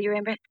down there, will you,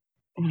 Rembrandt?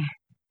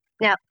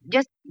 Now,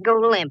 just go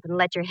limp and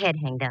let your head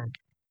hang down.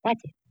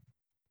 That's it.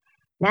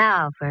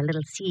 Now for a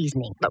little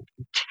seasoning. Oh,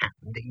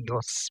 Candy,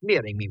 you're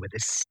smearing me with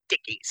this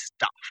sticky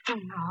stuff.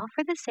 All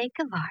for the sake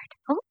of art.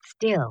 Hold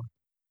still.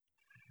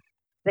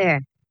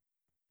 There.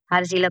 How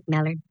does he look,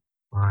 Mallard?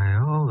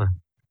 Why,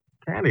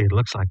 Candy, it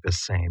looks like the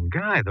same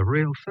guy, the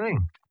real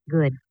thing.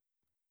 Good.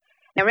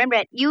 Now,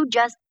 Rembrandt, you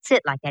just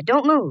sit like that.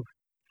 Don't move.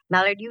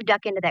 Mallard, you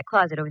duck into that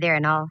closet over there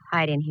and I'll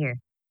hide in here.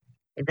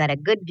 We've got a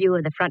good view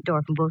of the front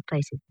door from both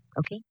places.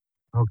 Okay?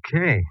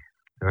 Okay.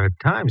 There are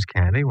times,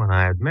 Candy, when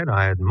I admit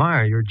I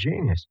admire your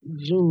genius.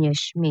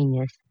 Genius,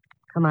 schmenius.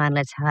 Come on,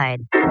 let's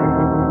hide.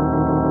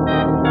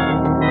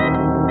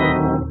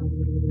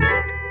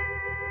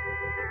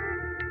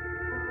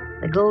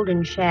 The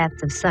golden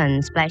shafts of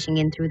sun splashing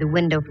in through the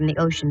window from the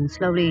ocean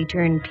slowly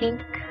turned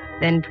pink,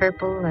 then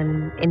purple,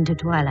 and into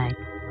twilight.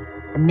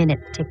 The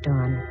minutes ticked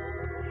on.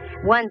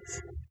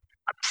 Once...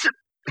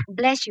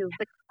 Bless you,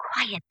 but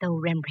quiet, though,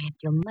 Rembrandt.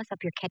 You'll mess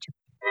up your ketchup.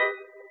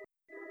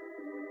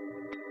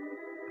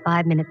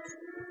 5 minutes.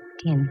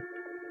 10.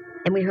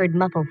 Then we heard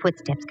muffled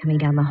footsteps coming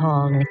down the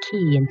hall and a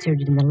key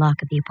inserted in the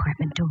lock of the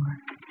apartment door.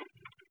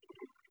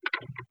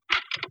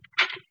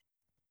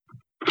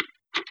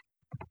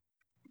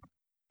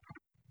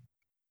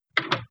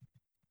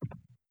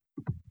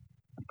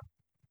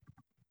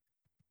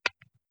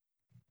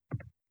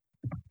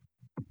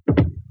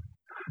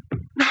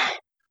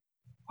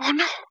 Oh,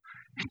 no.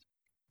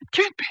 It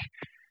can't be.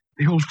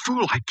 The old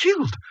fool I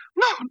killed.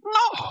 No.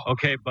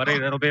 Okay, buddy,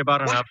 that'll be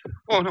about enough.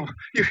 Oh, no.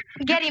 You...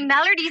 Get him,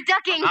 Mallard. He's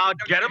ducking. I'll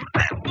get him.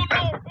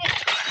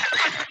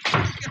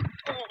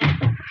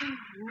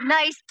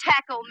 Nice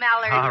tackle,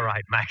 Mallard. All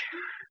right, Mac.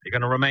 You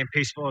going to remain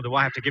peaceful, or do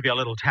I have to give you a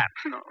little tap?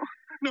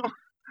 No.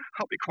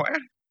 I'll be quiet.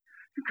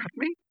 You got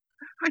me.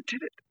 I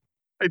did it.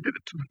 I did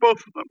it to both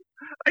of them.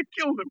 I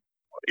killed them.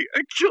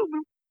 I killed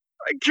them.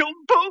 I killed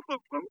both of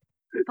them.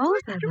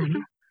 Both of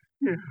them?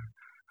 Yeah.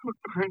 Look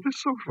behind the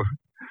sofa.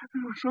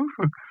 The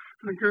sofa.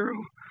 The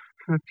girl.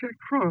 Jack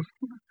Frost.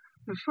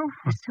 The sofa.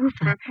 The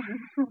sofa. Right behind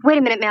the sofa. Wait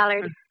a minute,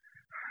 Mallard. I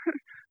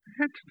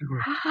had to do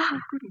it. I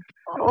couldn't.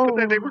 Oh.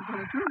 But they were going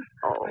to do it.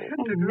 Oh,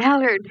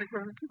 Mallard.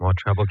 More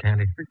trouble,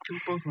 Candy? I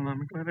killed both of them.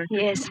 I'm glad I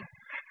killed Yes. them.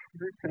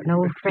 An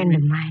old friend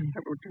of mine.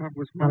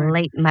 The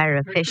late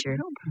Myra Fisher.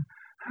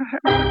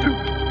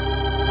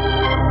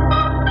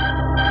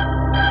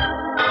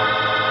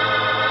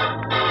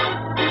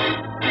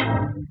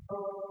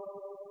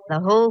 The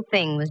whole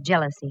thing was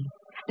jealousy.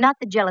 Not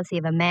the jealousy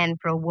of a man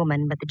for a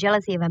woman, but the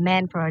jealousy of a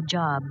man for a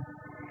job.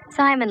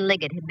 Simon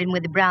Liggett had been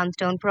with the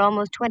Brownstone for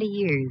almost 20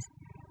 years.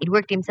 He'd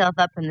worked himself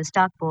up from the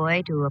stock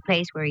boy to a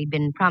place where he'd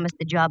been promised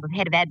the job of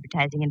head of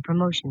advertising and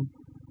promotion.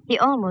 He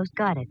almost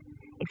got it,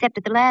 except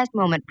at the last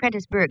moment,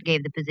 Prentice Burke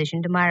gave the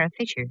position to Myra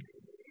Fisher.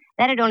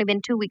 That had only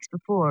been 2 weeks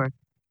before.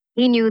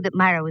 He knew that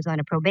Myra was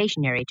on a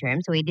probationary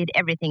term, so he did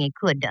everything he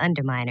could to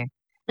undermine her.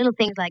 Little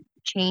things like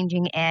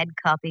changing ad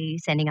copy,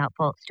 sending out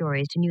false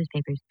stories to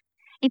newspapers.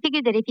 He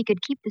figured that if he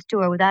could keep the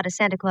store without a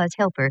Santa Claus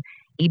helper,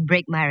 he'd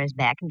break Myra's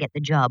back and get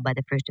the job by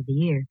the first of the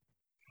year.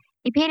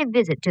 He paid a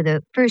visit to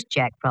the first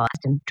Jack Frost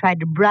and tried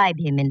to bribe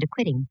him into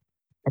quitting,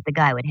 but the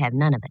guy would have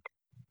none of it.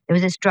 There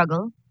was a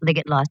struggle.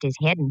 Liggett lost his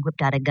head and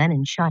whipped out a gun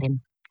and shot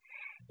him.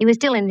 He was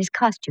still in his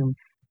costume,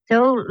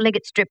 so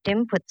Liggett stripped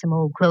him, put some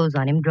old clothes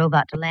on him, drove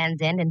out to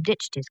Land's End, and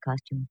ditched his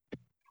costume.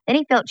 Then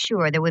he felt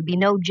sure there would be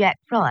no Jack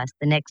Frost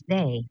the next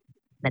day.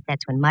 But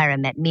that's when Myra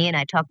met me, and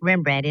I talked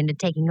Rembrandt into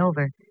taking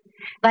over.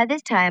 By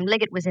this time,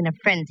 Liggett was in a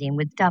frenzy and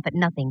would stop at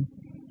nothing.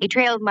 He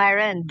trailed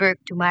Myra and Burke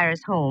to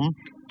Myra's home,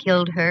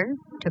 killed her,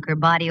 took her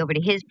body over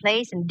to his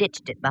place, and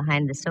ditched it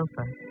behind the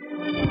sofa.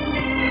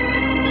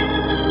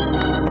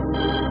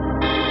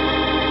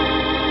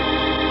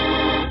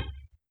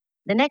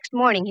 The next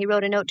morning, he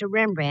wrote a note to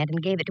Rembrandt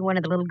and gave it to one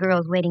of the little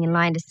girls waiting in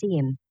line to see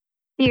him.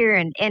 Fear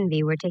and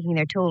envy were taking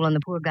their toll on the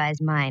poor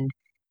guy's mind.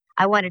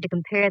 I wanted to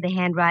compare the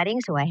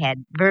handwriting, so I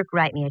had Burke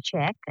write me a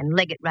check and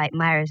Liggett write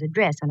Myra's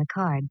address on a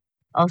card.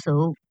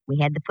 Also, we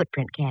had the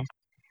footprint cast.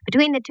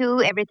 Between the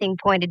two, everything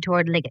pointed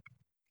toward Liggett.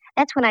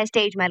 That's when I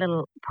staged my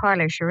little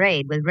parlor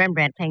charade with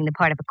Rembrandt playing the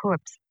part of a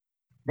corpse.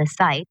 The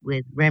sight,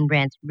 with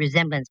Rembrandt's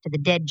resemblance to the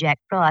dead Jack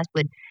Frost,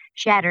 would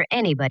shatter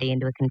anybody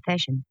into a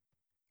confession.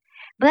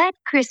 But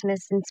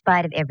Christmas, in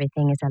spite of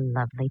everything, is a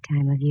lovely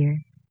time of year.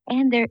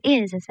 And there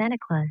is a Santa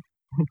Claus.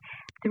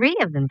 3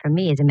 of them for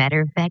me, as a matter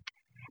of fact.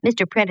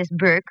 Mr. Prentice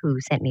Burke, who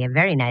sent me a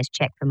very nice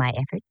check for my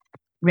efforts.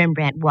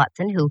 Rembrandt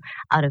Watson, who,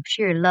 out of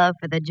sheer love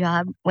for the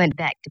job, went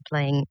back to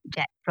playing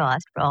Jack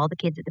Frost for all the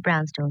kids at the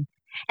Brownstone.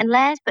 And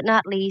last but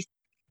not least,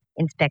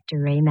 Inspector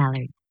Ray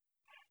Mallard.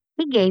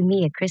 He gave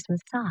me a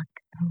Christmas sock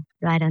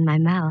right on my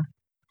mouth,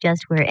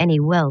 just where any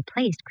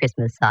well-placed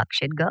Christmas sock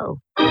should go.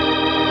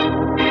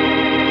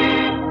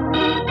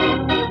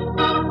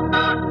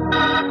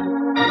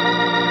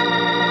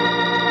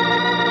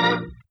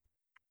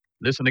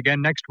 Listen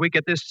again next week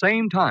at this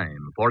same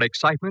time. For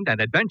excitement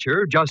and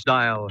adventure, just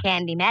dial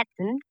Candy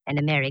Matson, and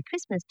a Merry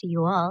Christmas to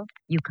you all.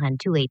 Yukon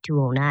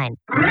 28209.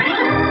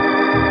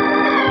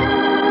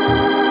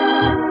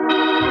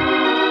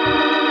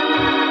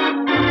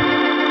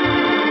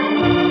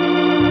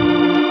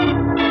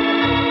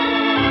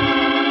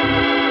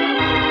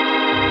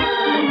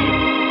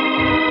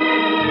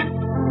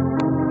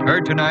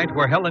 Heard tonight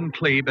were Helen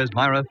Klebe as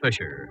Myra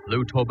Fisher,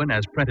 Lou Tobin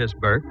as Prentice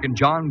Burke, and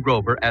John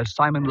Grover as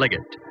Simon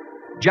Liggett.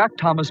 Jack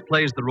Thomas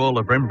plays the role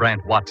of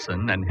Rembrandt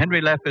Watson, and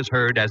Henry Leff is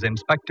heard as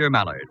Inspector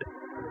Mallard.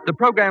 The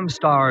program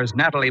stars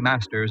Natalie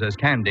Masters as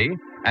Candy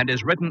and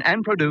is written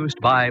and produced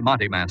by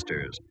Monty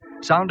Masters.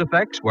 Sound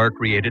effects were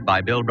created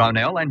by Bill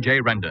Brownell and Jay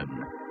Rendon.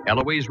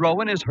 Eloise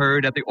Rowan is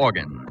heard at the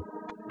organ.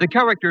 The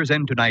characters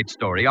in tonight's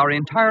story are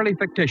entirely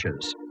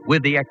fictitious,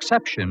 with the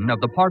exception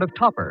of the part of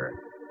Topper,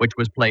 which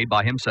was played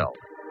by himself.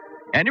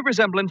 Any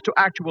resemblance to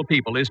actual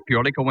people is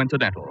purely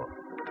coincidental.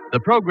 The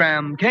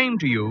program came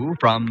to you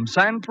from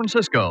San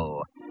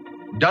Francisco.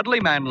 Dudley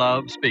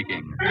Manlove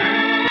speaking.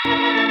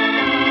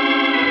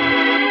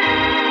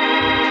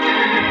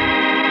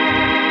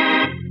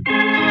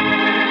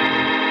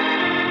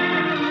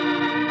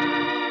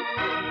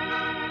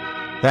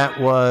 That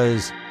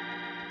was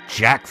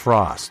Jack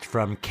Frost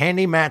from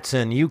Candy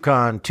Matson,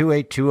 Yukon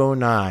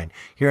 28209,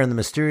 here on the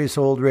Mysterious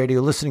Old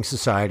Radio Listening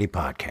Society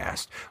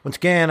podcast. Once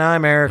again,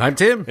 I'm Eric. I'm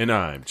Tim. And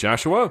I'm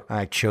Joshua.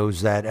 I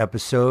chose that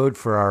episode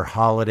for our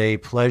holiday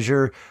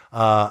pleasure.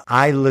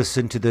 I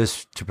listened to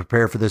this to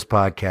prepare for this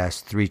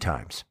podcast 3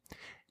 times.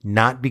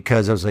 Not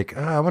because I was like,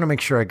 I want to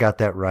make sure I got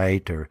that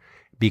right, or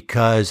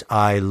because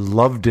I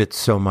loved it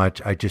so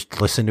much. I just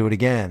listened to it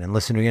again and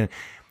listened to it again.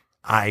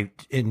 I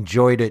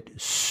enjoyed it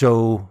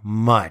so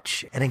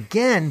much. And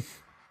again,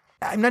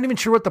 I'm not even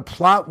sure what the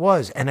plot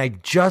was, and I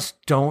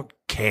just don't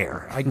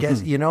care. I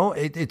guess,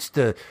 it's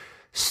the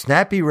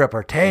snappy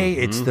repartee.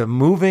 It's the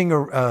moving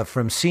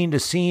from scene to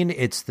scene.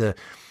 It's the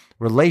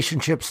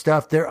relationship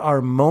stuff. There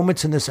are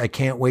moments in this I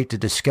can't wait to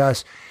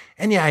discuss.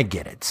 And yeah, I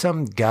get it.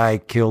 Some guy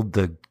killed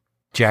the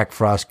Jack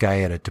Frost guy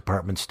at a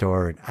department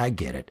store, and I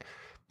get it.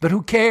 But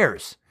who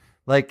cares?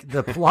 Like,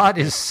 the plot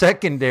is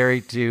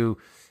secondary to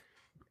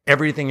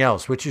everything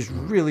else, which is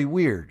really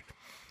weird.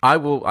 I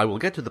will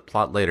get to the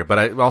plot later,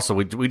 but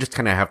we just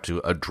kind of have to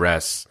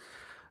address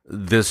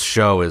this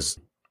show is,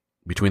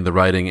 between the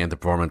writing and the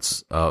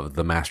performance of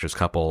the Masters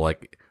couple,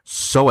 like,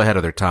 so ahead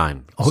of their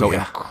time.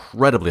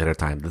 Incredibly ahead of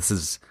time. This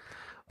is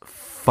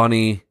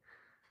funny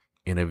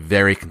in a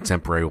very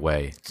contemporary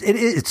way.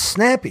 It's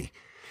snappy.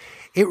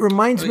 It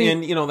reminds me...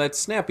 And, that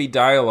snappy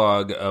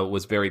dialogue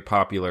was very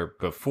popular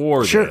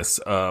before this.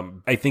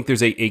 I think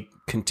there's a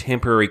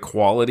contemporary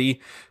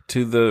quality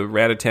to the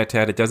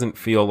rat-a-tat-tat. It doesn't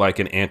feel like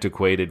an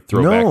antiquated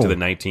throwback to the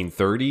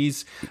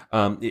 1930s.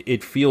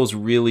 It feels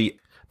really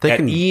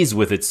at ease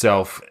with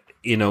itself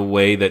in a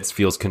way that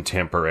feels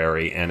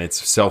contemporary, and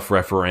it's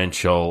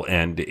self-referential,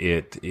 and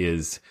it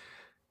is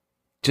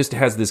just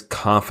has this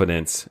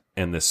confidence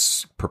and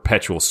this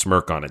perpetual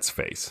smirk on its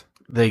face.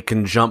 They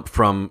can jump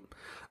from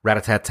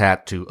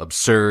rat-a-tat-tat to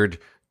absurd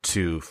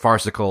to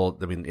farcical.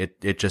 I mean,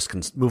 it just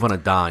can move on a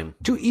dime.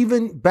 To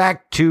even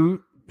back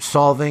to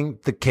solving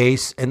the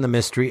case and the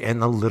mystery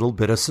and a little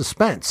bit of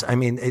suspense. I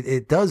mean,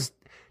 it does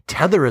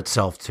tether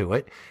itself to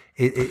it.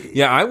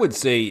 I would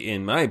say,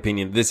 in my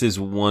opinion, this is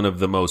one of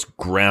the most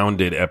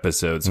grounded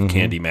episodes of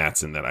Candy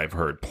Matson that I've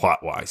heard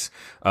plot-wise.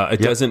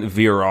 It doesn't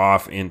veer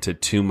off into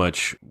too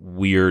much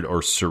weird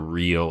or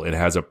surreal. It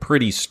has a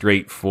pretty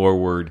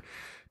straightforward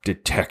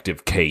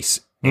detective case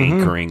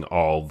anchoring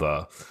all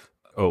the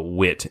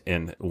wit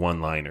and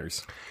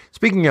one-liners.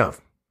 Speaking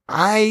of,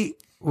 I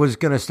was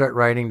going to start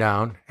writing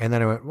down, and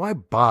then I went, why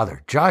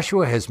bother?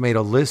 Joshua has made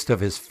a list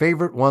of his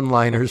favorite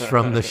one-liners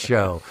from the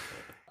show.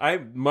 I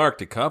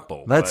marked a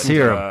couple. Let's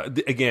hear them.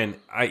 Again,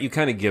 you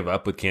kind of give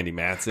up with Candy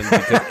Matson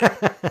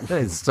because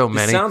it's so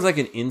many. It sounds like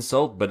an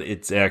insult, but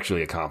it's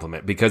actually a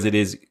compliment because it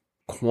is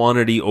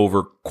quantity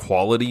over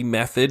quality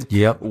method.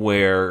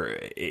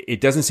 Where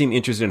it doesn't seem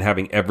interested in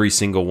having every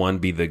single one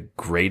be the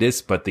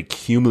greatest, but the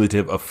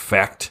cumulative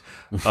effect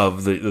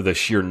of the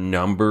sheer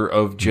number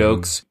of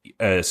jokes,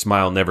 a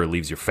smile never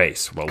leaves your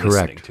face while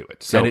listening to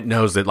it. So, and it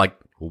knows that, like,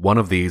 one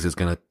of these is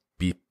going to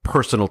be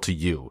personal to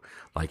you.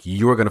 Like,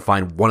 you are going to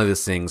find one of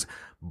these things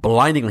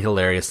blindingly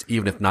hilarious,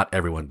 even if not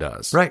everyone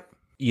does. Right.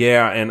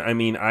 Yeah, and I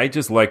mean, I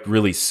just like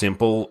really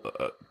simple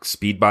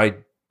speed by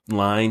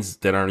lines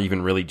that aren't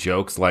even really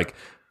jokes. Like,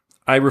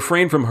 I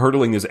refrain from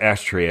hurtling this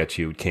ashtray at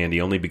you,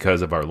 Candy, only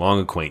because of our long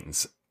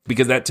acquaintance.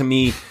 Because that, to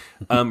me,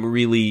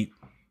 really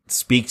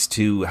speaks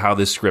to how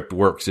this script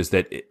works, is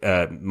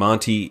that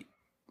Monty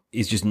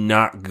is just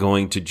not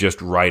going to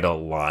just write a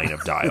line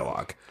of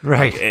dialogue.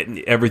 Right.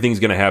 Everything's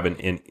going to have an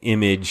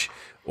image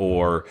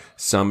or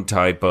some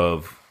type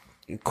of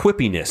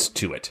quippiness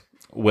to it.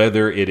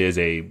 whether it is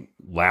a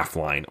laugh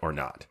line or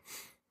not.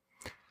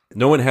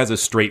 No one has a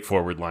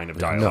straightforward line of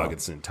dialogue in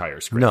this entire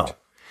script. No.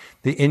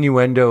 The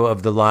innuendo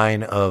of the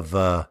line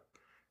of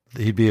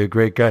he'd be a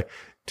great guy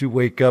to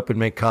wake up and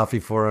make coffee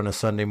for on a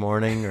Sunday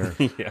morning, or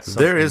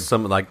there is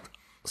some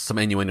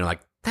innuendo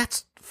like,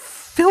 that's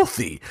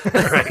filthy.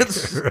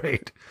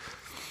 right.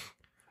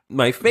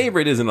 My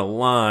favorite isn't a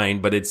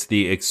line, but it's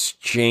the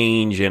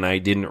exchange, and I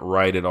didn't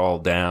write it all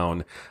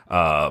down.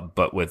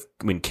 But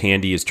when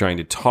Candy is trying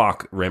to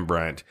talk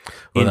Rembrandt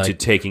into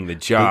taking the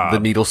job, the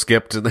needle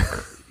skipped.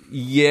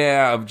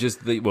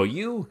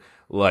 You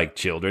like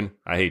children.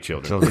 I hate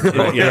children.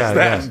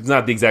 It's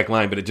not the exact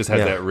line, but it just has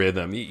that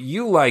rhythm.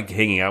 You like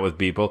hanging out with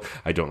people.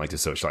 I don't like to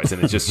socialize,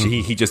 and it's just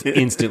he just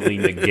instantly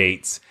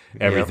negates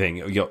everything.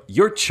 Yep.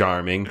 You're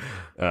charming.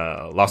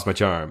 Lost my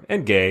charm.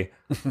 And gay.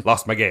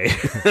 Lost my gay.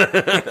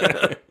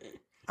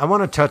 I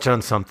want to touch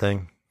on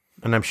something,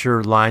 and I'm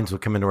sure lines will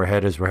come into our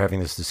head as we're having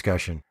this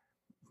discussion.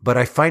 But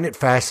I find it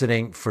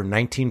fascinating for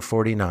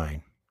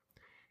 1949,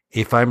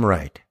 if I'm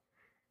right,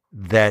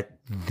 that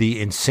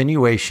the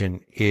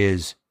insinuation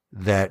is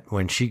that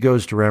when she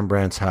goes to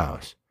Rembrandt's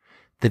house,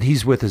 that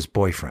he's with his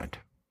boyfriend.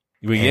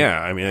 Well,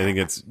 I think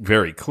it's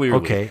very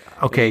clearly.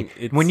 Okay.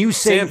 When you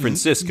say San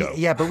Francisco.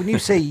 But when you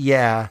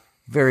say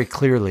very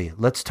clearly,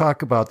 let's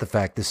talk about the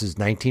fact this is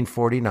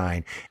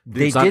 1949.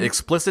 It's not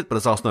explicit, but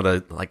it's also not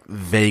a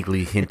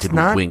vaguely hinted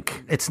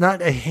wink. It's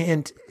not a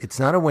hint. It's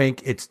not a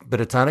wink.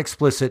 But it's not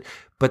explicit.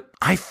 But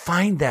I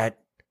find that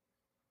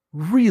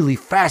really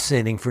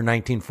fascinating for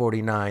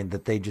 1949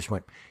 that they just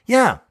went,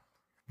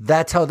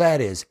 that's how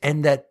that is,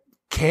 and that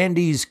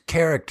Candy's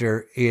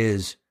character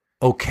is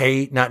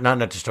okay, not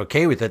just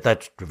okay with it.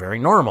 That's very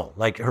normal.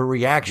 Like her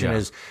reaction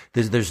is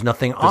there's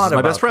nothing odd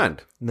about. This is my best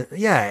friend.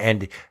 Yeah,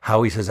 and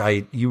how he says,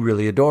 you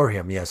really adore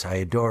him. Yes, I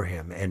adore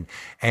him,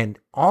 and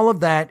all of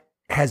that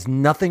has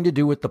nothing to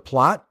do with the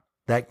plot.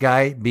 That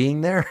guy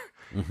being there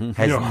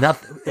has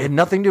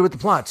nothing to do with the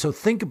plot. So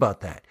think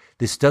about that.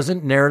 This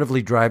doesn't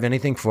narratively drive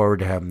anything forward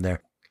to have him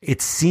there.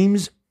 It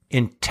seems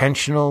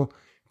intentional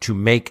to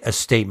make a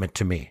statement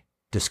to me.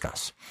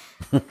 Discuss.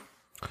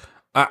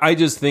 I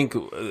just think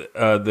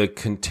the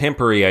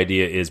contemporary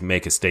idea is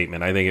make a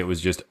statement. I think it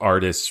was just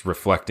artists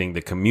reflecting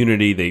the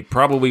community they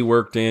probably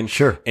worked in.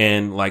 Sure.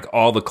 And like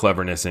all the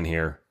cleverness in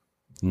here,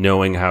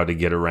 knowing how to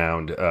get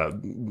around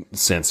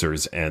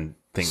censors and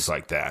things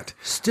like that.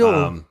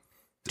 Still,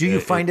 do you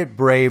find it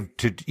brave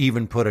to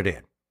even put it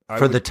in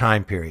for the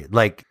time period?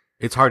 Like,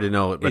 it's hard to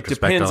know. It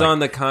depends on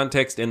the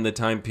context and the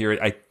time period.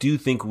 I do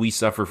think we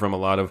suffer from a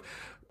lot of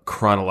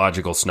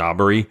chronological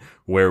snobbery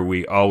where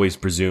we always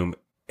presume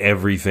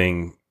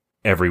everything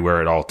everywhere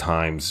at all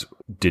times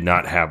did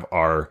not have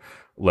our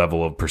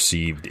level of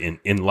perceived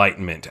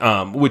enlightenment,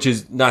 which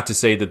is not to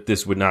say that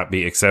this would not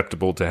be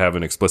acceptable to have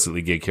an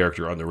explicitly gay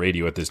character on the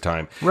radio at this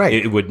time. Right.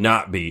 It would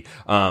not be.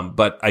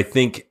 But I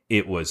think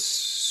it was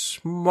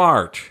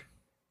smart.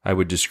 I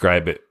would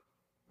describe it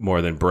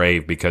more than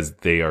brave because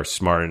they are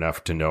smart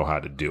enough to know how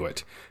to do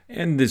it.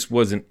 And this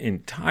wasn't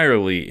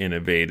entirely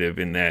innovative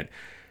in that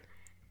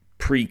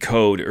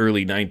pre-code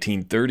early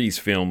 1930s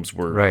films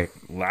were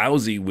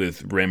lousy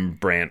with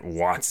Rembrandt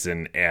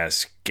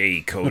Watson-esque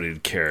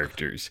gay-coded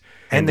characters.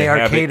 And they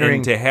are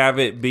catering to have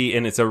it be,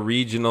 and it's a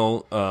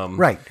regional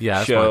Yeah,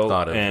 that's show, what I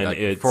thought of.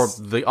 and for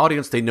the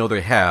audience, they know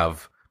they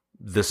have,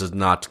 this is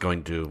not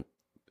going to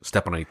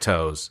step on any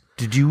toes.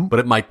 But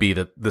it might be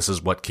that this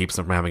is what keeps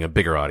them from having a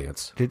bigger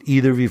audience. Did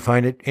either of you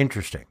find it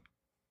interesting?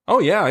 Oh,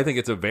 yeah, I think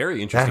it's a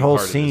very interesting that whole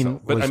part scene of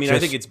this. But was I mean, just, I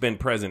think it's been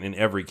present in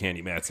every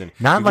Candy Matson.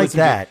 Not You've like listened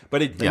that.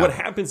 But what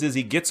happens is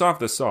he gets off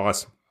the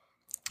sauce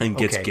and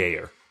gets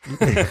gayer.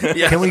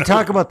 Can we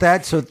talk about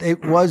that? So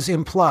it was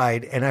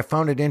implied, and I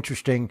found it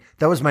interesting.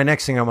 That was my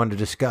next thing I wanted to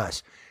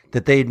discuss,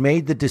 that they had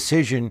made the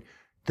decision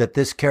that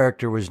this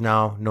character was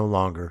now no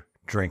longer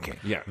drinking.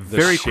 Yeah,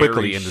 very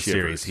quickly in the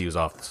series, he was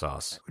off the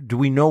sauce. Do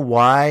we know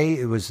why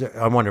it was?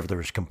 I wonder if there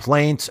was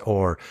complaints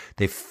or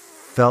they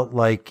felt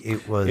like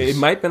it was. It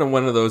might have been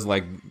one of those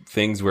like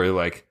things where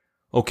like,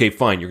 okay,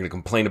 fine, you're going to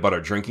complain about our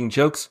drinking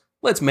jokes.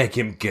 Let's make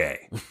him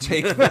gay.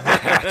 Take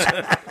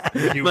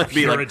that, you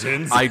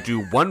Puritans. Like, I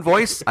do one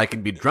voice. I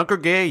can be drunk or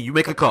gay. You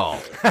make a call.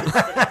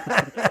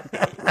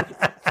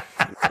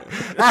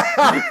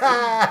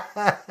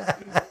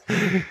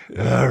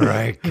 All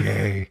right,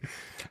 gay.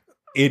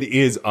 It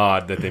is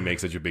odd that they make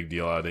such a big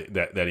deal out of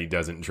it, that he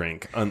doesn't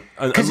drink.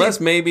 Unless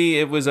maybe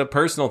it was a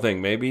personal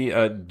thing. Maybe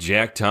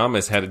Jack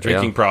Thomas had a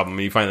drinking problem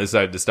and he finally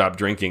decided to stop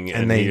drinking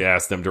and he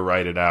asked them to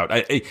write it out.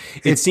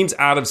 It seems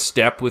out of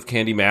step with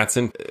Candy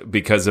Matson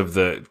because of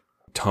the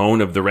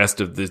tone of the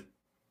rest of the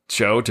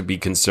show to be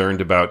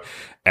concerned about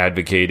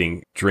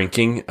advocating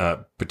drinking,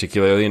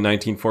 particularly in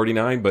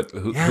 1949. But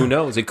who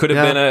knows? It could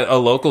have been a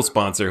local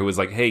sponsor who was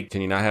like, hey,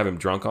 can you not have him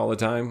drunk all the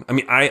time? I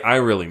mean, I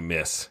really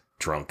miss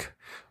drunk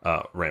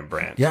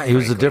Rembrandt. Yeah, he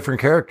was a different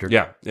character.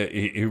 Yeah,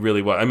 he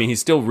really was. I mean, he's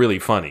still really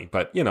funny,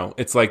 but you know,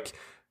 it's like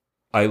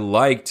I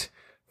liked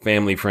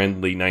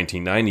family-friendly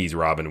 1990s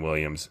Robin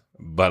Williams,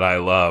 but I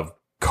love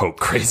coke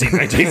crazy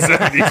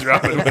 1970s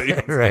Robin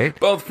Williams. Right.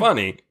 Both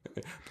funny,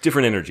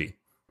 different energy.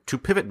 To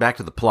pivot back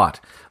to the plot,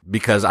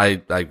 because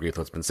I agree with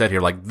what's been said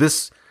here, like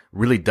this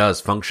really does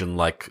function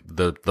like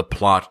the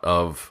plot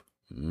of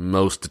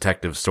most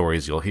detective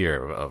stories you'll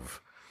hear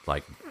of.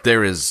 Like,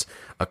 there is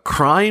a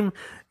crime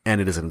and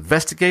it is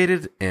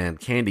investigated, and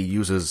Candy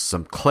uses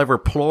some clever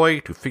ploy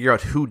to figure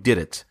out who did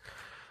it.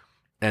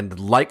 And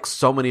like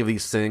so many of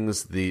these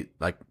things,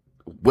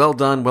 well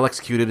done, well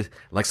executed,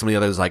 like some of the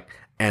others,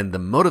 and the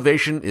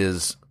motivation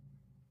is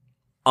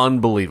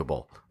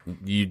unbelievable.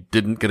 You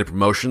didn't get a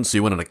promotion, so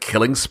you went on a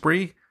killing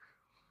spree.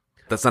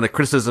 That's not a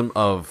criticism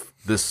of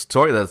this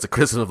story. That's a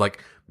criticism of,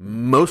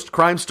 most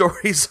crime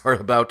stories are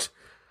about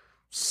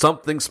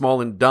something small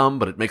and dumb,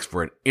 but it makes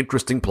for an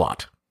interesting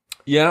plot.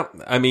 Yeah,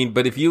 I mean,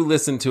 but if you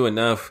listen to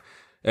enough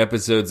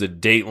episodes of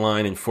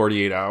Dateline in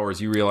 48 hours,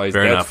 you realize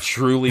that's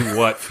truly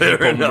what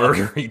people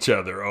murder each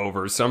other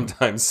over.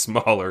 Sometimes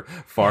smaller,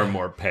 far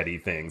more petty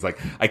things. Like,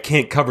 I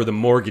can't cover the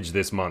mortgage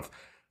this month.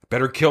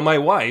 Better kill my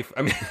wife.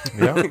 I mean,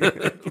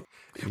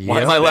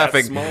 why am I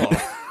laughing? Small?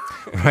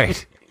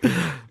 Right.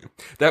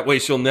 That way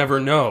she'll never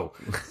know.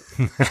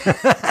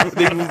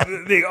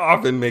 They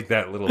often make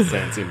that little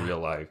sense in real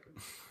life.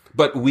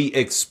 But we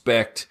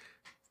expect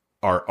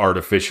our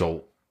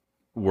artificial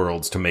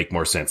worlds to make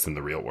more sense than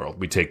the real world.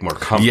 We take more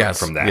comfort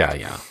from that.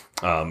 Yeah.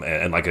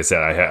 And like I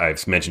said,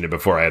 I've mentioned it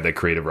before. I had that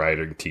creative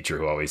writing teacher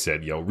who always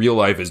said, real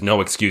life is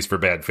no excuse for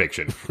bad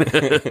fiction.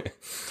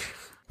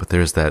 But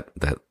there's that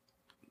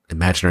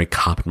imaginary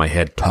cop in my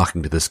head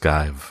talking to this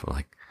guy of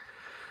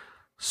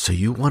so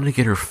you wanted to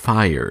get her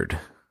fired,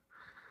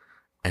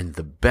 and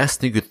the best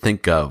thing you could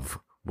think of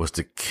was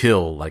to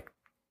kill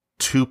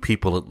 2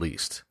 people at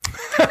least.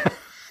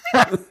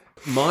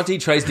 Monty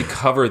tries to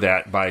cover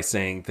that by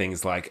saying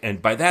things like,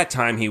 and by that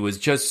time he was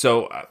just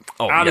so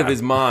out of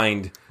his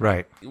mind.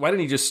 Right. Why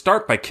didn't he just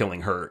start by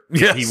killing her?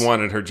 Yes. He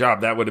wanted her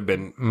job. That would have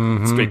been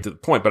straight to the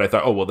point. But I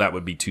thought, that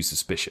would be too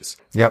suspicious.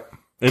 Yep.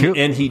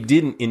 And he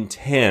didn't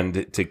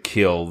intend to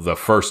kill the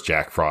first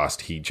Jack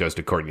Frost. He just,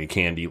 according to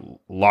Candy,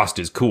 lost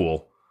his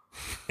cool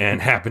and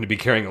happened to be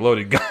carrying a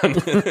loaded gun.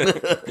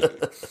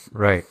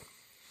 Right.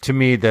 To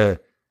me, the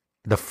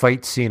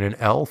fight scene in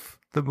Elf,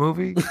 the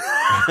movie,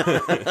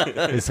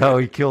 is how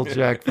he killed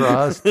Jack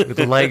Frost, with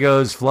the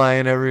Legos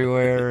flying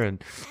everywhere.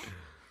 And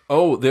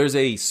there's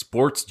a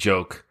sports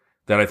joke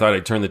that I thought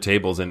I'd turn the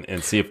tables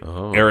and see if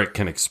Eric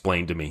can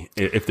explain to me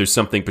if there's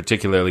something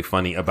particularly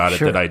funny about it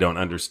that I don't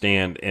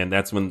understand. And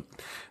that's when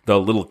the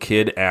little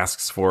kid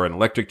asks for an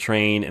electric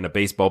train and a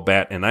baseball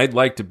bat, and I'd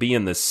like to be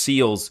in the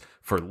SEALs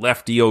for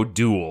Lefty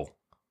O'Doul.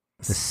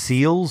 The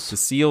SEALs? The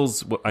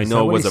SEALs, I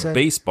know, was a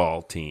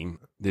baseball team.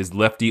 Is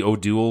Lefty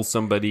O'Doul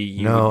somebody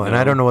you know? And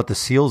I don't know what the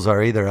SEALs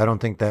are either. I don't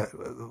think that...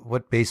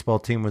 What baseball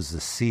team was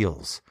the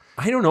SEALs?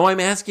 I don't know. I'm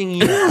asking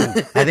you.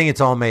 I think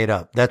it's all made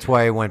up. That's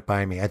why it went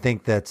by me. I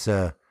think that's...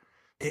 or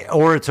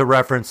it's a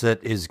reference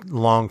that is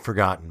long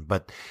forgotten.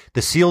 But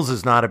the SEALs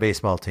is not a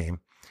baseball team.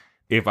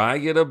 If I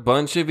get a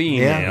bunch of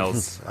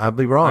emails... I'll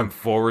be wrong. I'm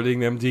forwarding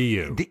them to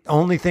you. The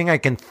only thing I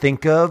can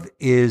think of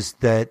is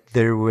that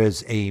there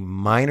was a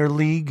minor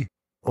league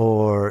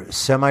or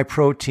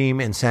semi-pro team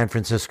in San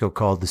Francisco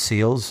called the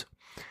SEALs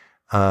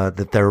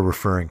that they're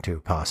referring to,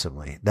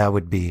 possibly. That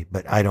would be,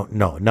 but I don't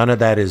know. None of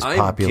that is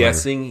popular. I'm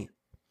guessing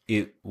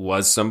it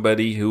was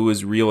somebody who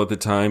was real at the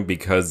time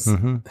because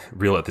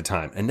real at the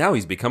time, and now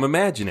he's become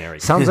imaginary.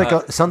 Sounds like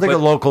a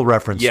local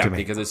reference to me.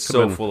 Because it's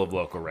so full of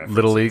local references.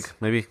 Little League,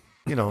 maybe.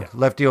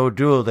 Lefty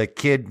O'Doul, that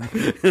kid.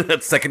 That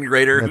second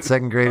grader.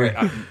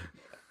 Right,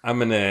 I'm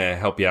going to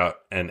help you out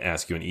and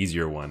ask you an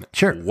easier one.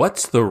 Sure.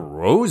 What's the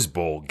Rose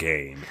Bowl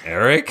game,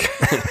 Eric?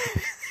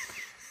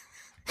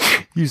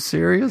 You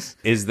serious?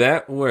 Is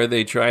that where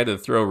they try to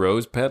throw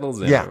rose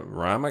petals in a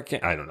Rama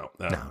can? I don't know.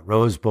 No,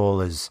 Rose Bowl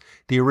is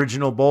the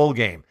original bowl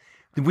game.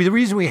 The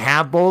reason we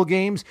have bowl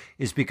games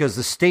is because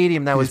the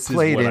stadium that was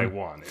played in... I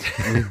wanted.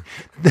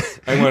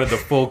 I wanted the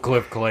full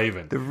Cliff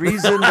Clavin. The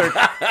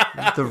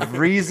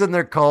reason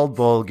they're called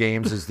bowl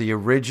games is the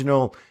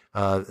original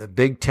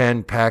Big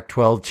Ten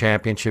Pac-12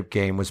 championship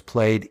game was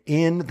played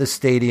in the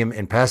stadium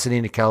in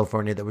Pasadena,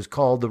 California that was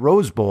called the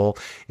Rose Bowl.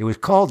 It was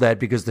called that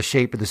because the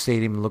shape of the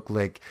stadium looked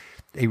like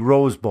a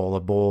rose bowl, a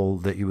bowl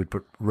that you would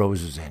put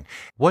roses in.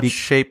 What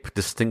shape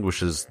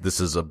distinguishes this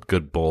is a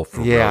good bowl for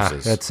roses? Yeah,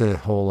 that's a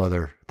whole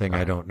other thing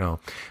I don't know.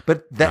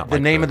 But the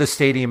name of the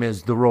stadium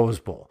is the Rose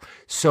Bowl.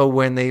 So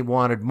when they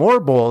wanted more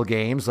bowl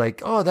games,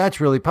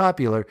 that's really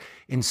popular,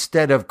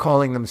 instead of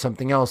calling them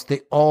something else,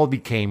 they all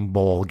became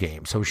bowl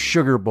games. So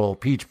Sugar Bowl,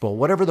 Peach Bowl,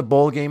 whatever the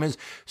bowl game is.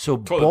 So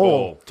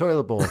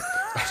Toilet Bowl.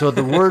 So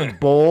the word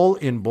bowl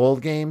in bowl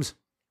games,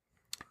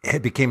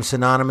 it became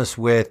synonymous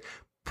with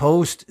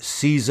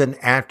post-season,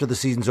 after the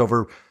season's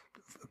over,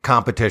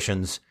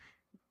 competitions,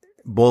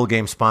 bowl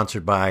games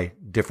sponsored by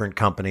different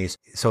companies.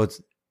 So it's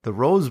the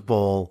Rose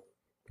Bowl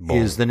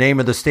is the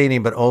name of the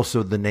stadium, but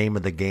also the name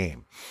of the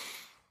game.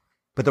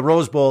 But the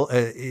Rose Bowl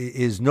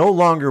is no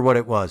longer what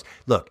it was.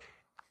 Look,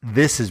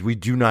 we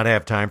do not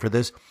have time for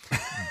this,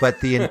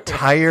 but the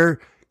entire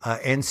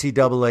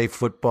NCAA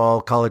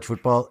football, college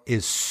football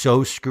is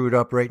so screwed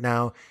up right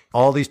now.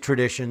 All these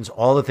traditions,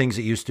 all the things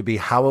that used to be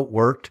how it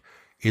worked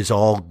is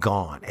all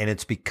gone. And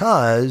it's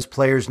because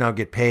players now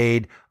get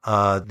paid.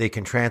 They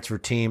can transfer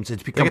teams.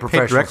 It's become They get paid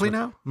professional. directly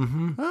now?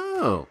 Mm-hmm.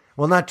 Oh.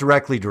 Well, not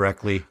directly,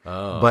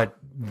 but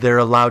they're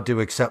allowed to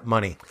accept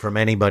money from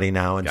anybody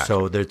now. And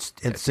so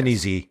it's an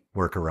easy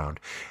workaround.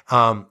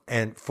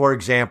 And for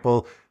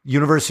example,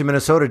 University of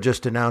Minnesota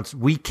just announced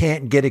we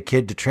can't get a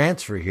kid to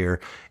transfer here.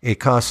 It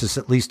costs us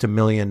at least $1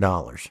 million.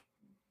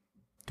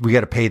 We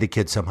got to pay the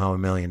kid somehow $1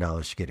 million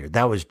to get here.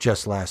 That was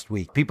just last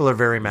week. People are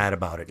very mad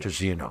about it, just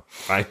so you know.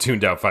 I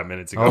tuned out 5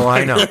 minutes ago. Oh,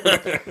 I know.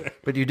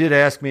 But you did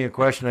ask me a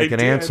question I can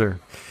answer.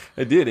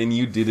 I did, and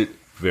you did it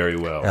very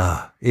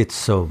well. It's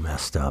so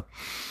messed up.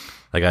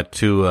 I got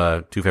two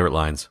favorite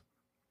lines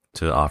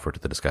to offer to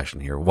the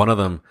discussion here. One of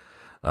them,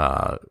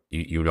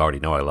 you already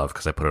know I love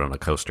because I put it on a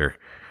coaster,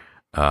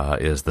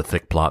 is the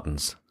thick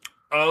plottins.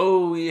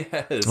 Oh,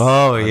 yes.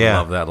 Oh, I yeah.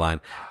 love that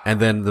line. And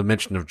then the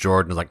mention of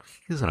Jordan is like,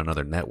 he's on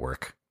another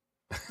network.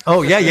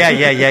 Oh, yeah.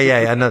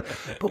 I know.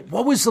 But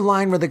what was the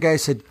line where the guy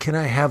said, can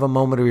I have a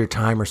moment of your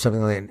time or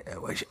something like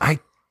that?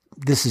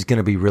 This is going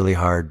to be really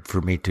hard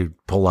for me to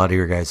pull out of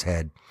your guy's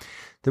head.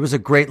 There was a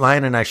great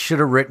line, and I should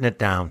have written it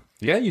down.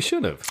 Yeah, you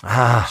should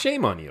have.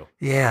 Shame on you.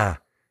 Yeah.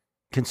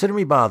 Consider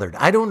me bothered.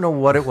 I don't know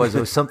what it was.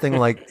 It was something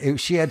like,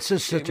 she had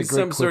such a great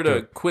some sort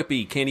of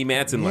quippy Candy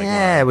Matson like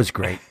Yeah, line. It was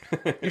great.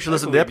 You should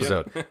listen to the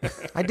episode.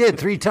 I did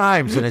 3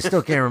 times, and I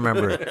still can't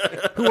remember it.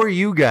 Who are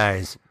you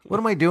guys? What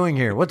am I doing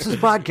here? What's this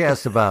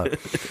podcast about?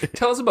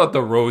 Tell us about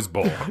the Rose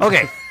Bowl.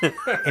 Okay.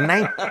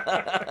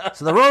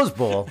 So the Rose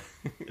Bowl.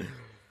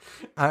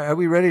 Are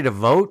we ready to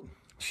vote?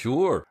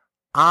 Sure.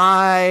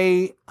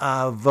 I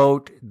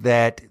vote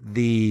that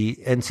the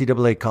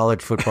NCAA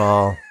college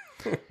football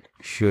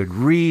should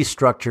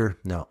restructure.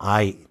 No,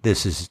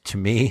 this is, to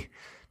me,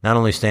 not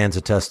only stands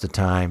the test of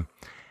time.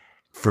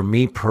 For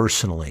me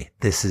personally,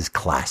 this is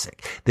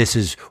classic. This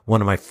is one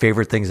of my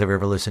favorite things I've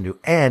ever listened to.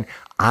 And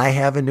I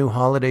have a new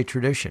holiday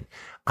tradition.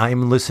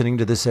 I'm listening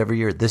to this every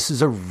year. This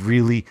is a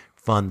really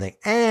fun thing.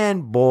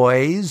 And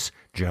boys,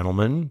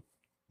 gentlemen,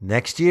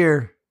 next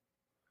year,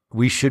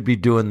 we should be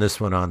doing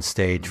this one on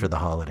stage for the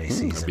holiday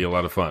season. It'd be a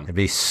lot of fun. It'd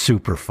be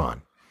super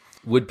fun.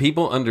 Would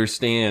people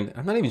understand?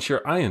 I'm not even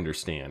sure I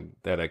understand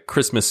that a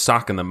Christmas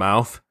sock in the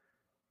mouth,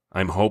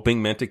 I'm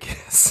hoping meant a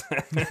kiss.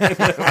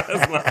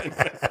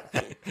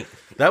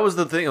 That was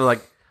the thing.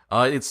 Like,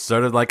 it's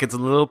sort of like it's a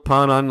little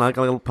pun on like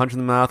a little punch in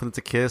the mouth and it's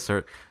a kiss.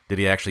 Or did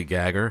he actually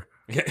gag her?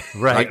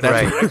 Right. He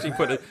actually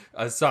put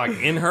a sock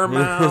in her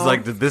mouth. It's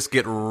like, did this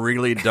get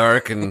really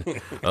dark and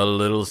a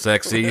little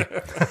sexy?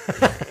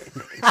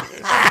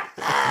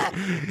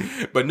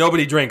 But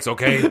nobody drinks,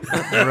 okay?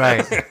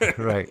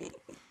 Right.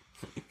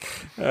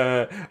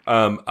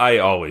 I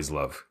always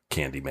love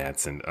Candy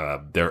Matson.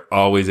 They're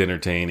always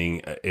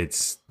entertaining.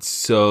 It's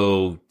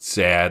so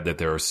sad that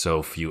there are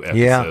so few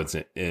episodes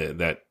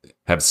that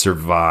have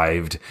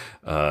survived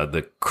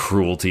the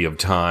cruelty of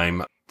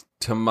time.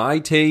 To my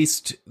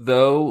taste,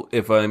 though,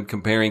 if I'm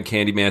comparing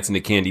Candy Matson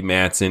to Candy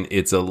Matson,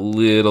 it's a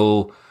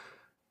little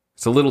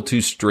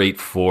too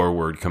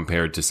straightforward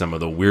compared to some of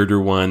the weirder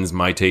ones.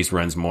 My taste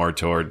runs more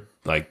toward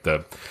like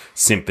the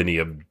Symphony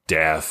of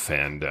Death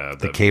and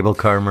the Cable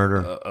Car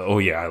Murder. Oh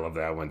yeah, I love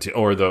that one too.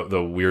 Or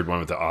the weird one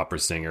with the opera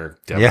singer,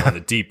 Devil in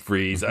the Deep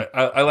Freeze.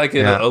 I like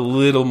it a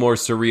little more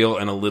surreal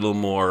and a little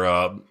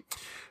more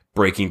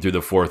breaking through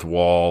the fourth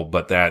wall,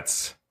 but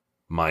that's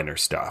minor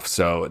stuff.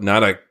 So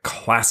not a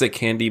classic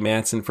Candy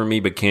Matson for me,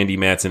 but Candy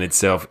Matson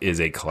itself is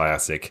a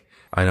classic.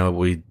 I know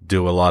we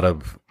do a lot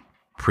of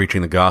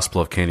preaching the gospel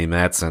of Candy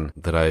Matson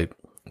that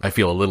I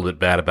feel a little bit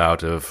bad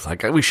about. Of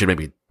like, we should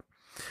maybe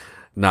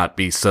not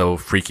be so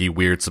freaky,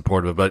 weird,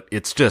 supportive, but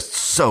it's just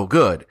so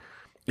good.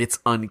 It's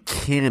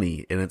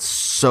uncanny and it's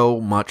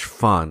so much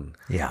fun.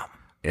 Yeah.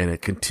 And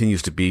it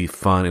continues to be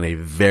fun in a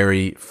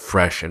very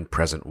fresh and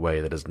present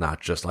way that is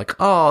not just like,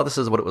 oh, this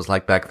is what it was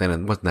like back then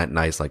and wasn't that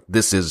nice? Like,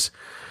 this is,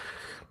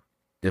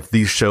 if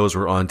these shows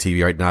were on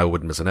TV right now, I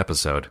wouldn't miss an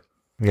episode.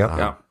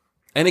 Yeah.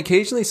 And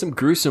occasionally some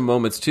gruesome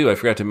moments too. I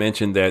forgot to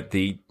mention that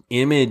the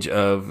image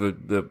of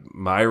the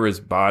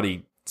Myra's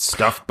body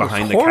stuffed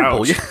behind the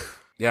horrible. couch.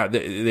 Yeah,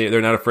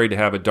 they're not afraid to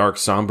have a dark,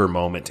 somber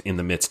moment in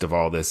the midst of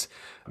all this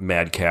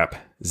madcap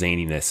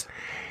zaniness.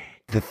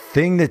 The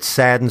thing that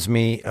saddens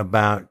me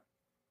about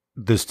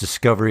this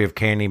discovery of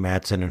Candy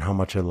Matson and how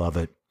much I love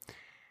it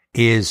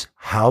is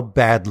how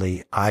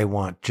badly I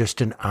want just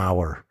an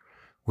hour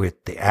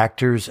with the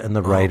actors and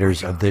the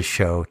writers of this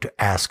show to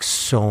ask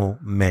so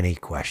many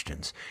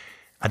questions.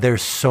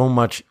 There's so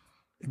much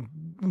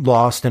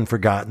lost and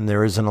forgotten.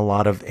 There isn't a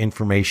lot of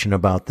information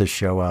about this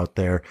show out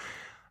there.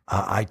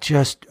 I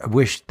just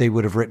wish they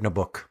would have written a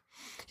book.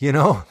 You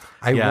know,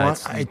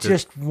 I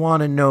just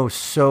want to know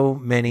so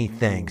many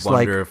things.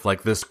 Wonder if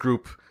like this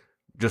group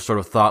just sort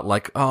of thought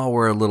like, oh,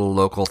 we're a little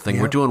local thing.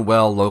 Yeah. We're doing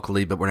well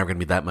locally, but we're never going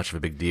to be that much of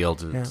a big deal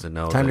to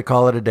know. Time to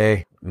call it a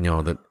day. You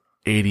know, that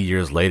 80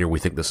 years later, we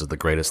think this is the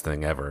greatest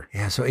thing ever.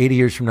 Yeah, so 80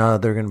 years from now,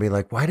 they're going to be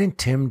like, why didn't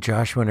Tim,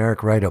 Joshua, and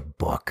Eric write a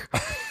book?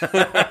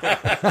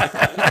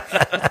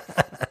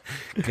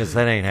 Because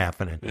that ain't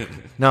happening.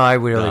 No, I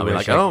really wish.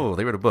 Like, oh,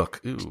 they wrote a book.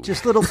 Ooh.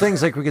 Just little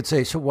things like we could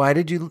say, so why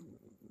did you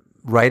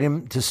write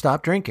him to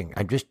stop drinking?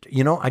 I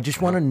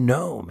just want to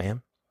know,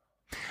 man.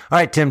 All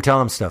right, Tim, tell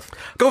them stuff.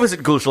 Go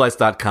visit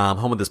GhoulishLights.com,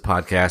 home of this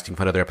podcast. You can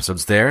find other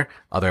episodes there,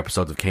 other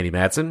episodes of Candy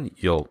Matson.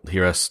 You'll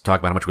hear us talk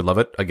about how much we love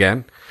it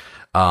again.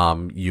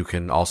 You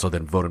can also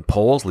then vote in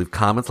polls, leave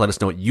comments, let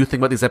us know what you think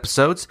about these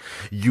episodes.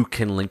 You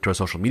can link to our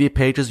social media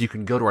pages. You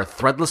can go to our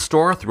Threadless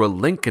store through a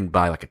link and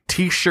buy like a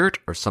t-shirt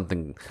or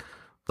something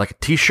like a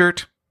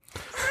t-shirt.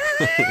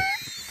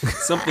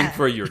 Something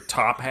for your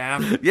top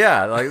half.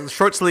 Yeah, like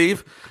short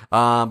sleeve,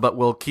 but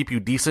we'll keep you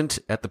decent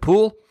at the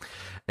pool.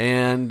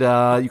 And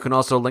you can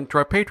also link to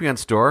our Patreon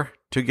store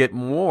to get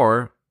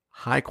more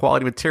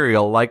high-quality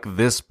material like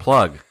this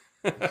plug.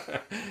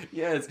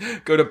 Yes,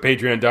 go to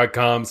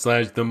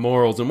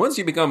patreon.com/themorals. And once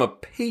you become a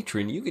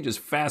patron, you can just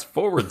fast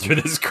forward through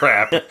this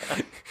crap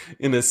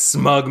in a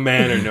smug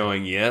manner,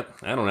 knowing, yep,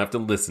 I don't have to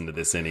listen to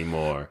this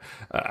anymore.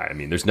 I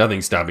mean, there's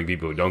nothing stopping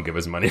people who don't give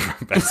us money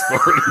from fast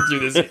forwarding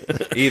through this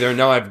either.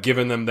 No, I've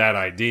given them that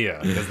idea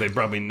because they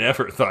probably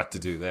never thought to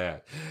do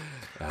that.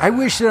 I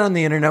wish that on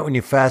the internet, when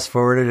you fast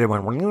forwarded, it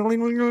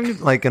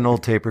went like an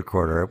old tape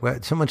recorder.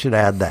 Someone should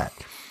add that.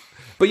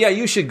 But yeah,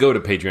 you should go to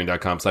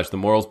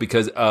patreon.com/themorals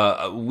because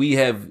we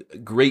have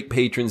great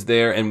patrons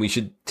there, and we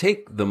should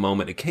take the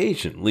moment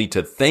occasionally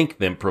to thank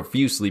them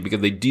profusely because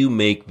they do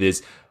make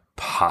this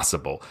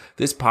possible.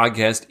 This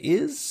podcast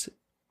is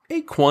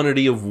a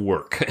quantity of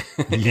work.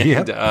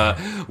 Yep.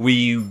 And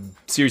we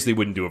seriously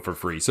wouldn't do it for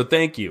free. So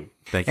thank you.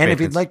 Thank you. And if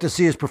you'd like to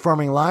see us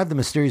performing live, the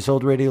Mysterious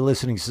Old Radio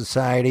Listening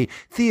Society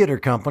Theater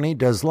Company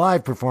does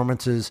live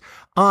performances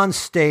on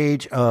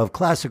stage of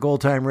classic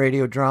old-time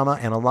radio drama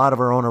and a lot of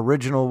our own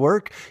original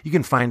work. You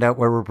can find out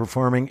where we're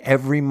performing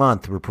every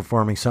month. We're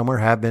performing somewhere,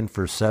 have been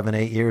for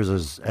 7-8 years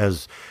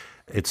as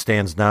it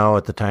stands now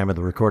at the time of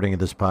the recording of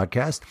this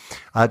podcast.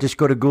 Just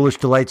go to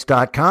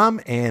GhoulishDelights.com,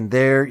 and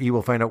there you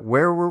will find out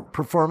where we're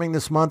performing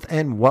this month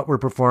and what we're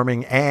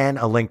performing and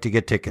a link to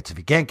get tickets. If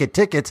you can't get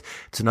tickets,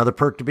 it's another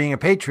perk to being a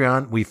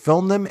Patreon. We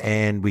film them,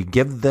 and we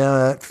give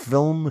the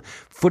film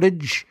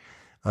footage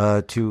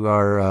to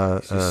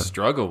our...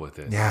 struggle with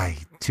it. Yeah,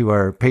 to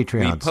our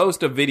Patreons. We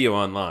post a video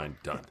online.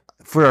 Done.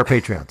 For our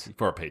Patreons.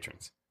 For our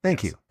patrons.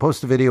 Thank you.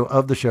 Post a video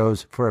of the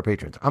shows for our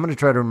patrons. I'm going to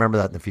try to remember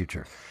that in the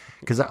future.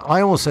 Because I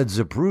almost said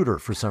Zapruder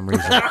for some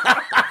reason.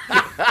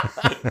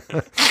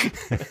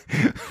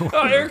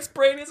 Oh, Eric's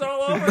brain is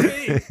all over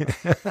me.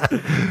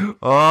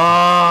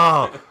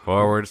 Oh.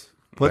 Forwards,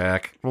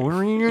 back. Back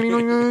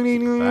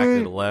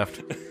to the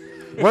left.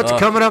 What's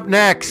coming up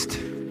next?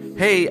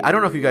 Hey, I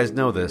don't know if you guys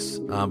know this,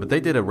 but they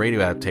did a radio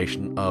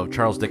adaptation of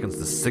Charles Dickens'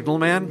 The Signal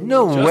Man.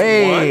 No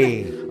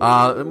way.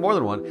 More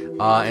than one.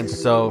 And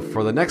so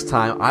for the next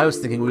time, I was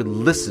thinking we would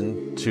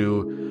listen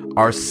to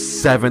our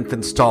 7th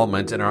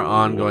installment in our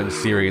ongoing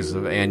series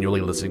of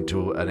annually listening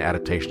to an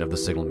adaptation of The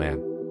Signal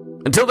Man.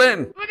 Until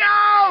then! Look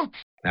out!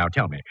 Now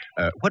tell me,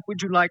 what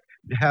would you like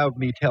to have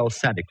me tell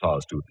Santa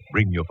Claus to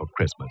bring you for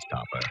Christmas,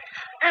 Topper?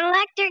 An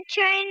electric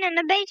train and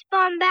a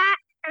baseball bat,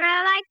 and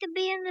I like to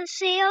be in the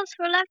seals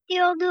for Lefty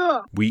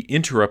O'Doul. We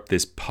interrupt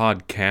this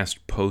podcast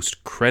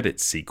post-credit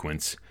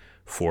sequence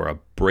for a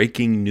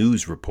breaking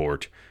news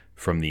report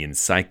from the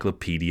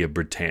Encyclopedia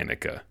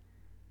Britannica.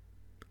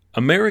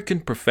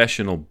 American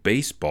professional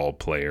baseball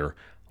player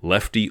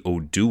Lefty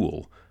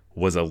O'Doul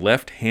was a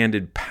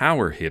left-handed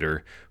power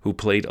hitter who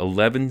played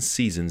 11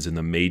 seasons in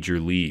the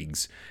major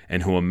leagues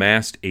and who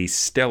amassed a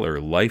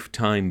stellar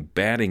lifetime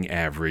batting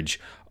average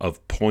of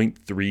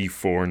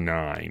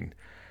 .349,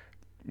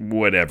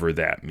 whatever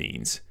that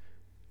means.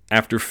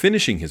 After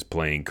finishing his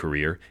playing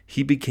career,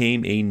 he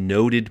became a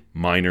noted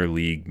minor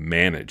league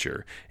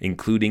manager,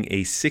 including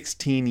a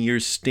 16-year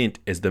stint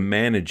as the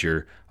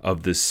manager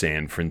of the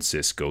San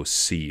Francisco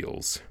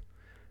Seals.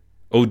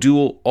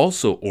 O'Doul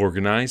also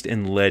organized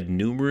and led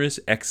numerous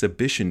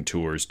exhibition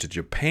tours to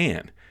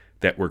Japan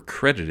that were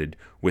credited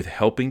with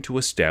helping to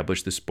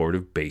establish the sport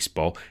of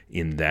baseball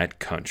in that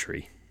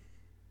country.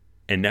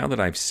 And now that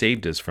I've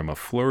saved us from a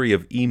flurry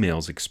of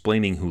emails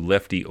explaining who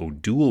Lefty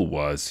O'Doul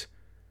was,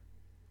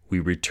 we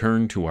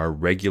return to our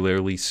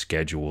regularly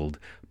scheduled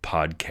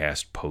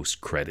podcast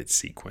post-credit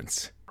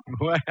sequence.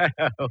 Well,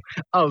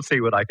 I'll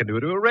see what I can do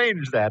to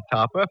arrange that,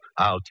 Topper.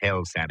 I'll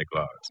tell Santa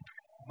Claus.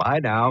 Bye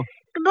now.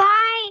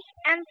 Goodbye,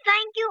 and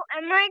thank you,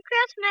 and Merry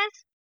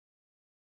Christmas.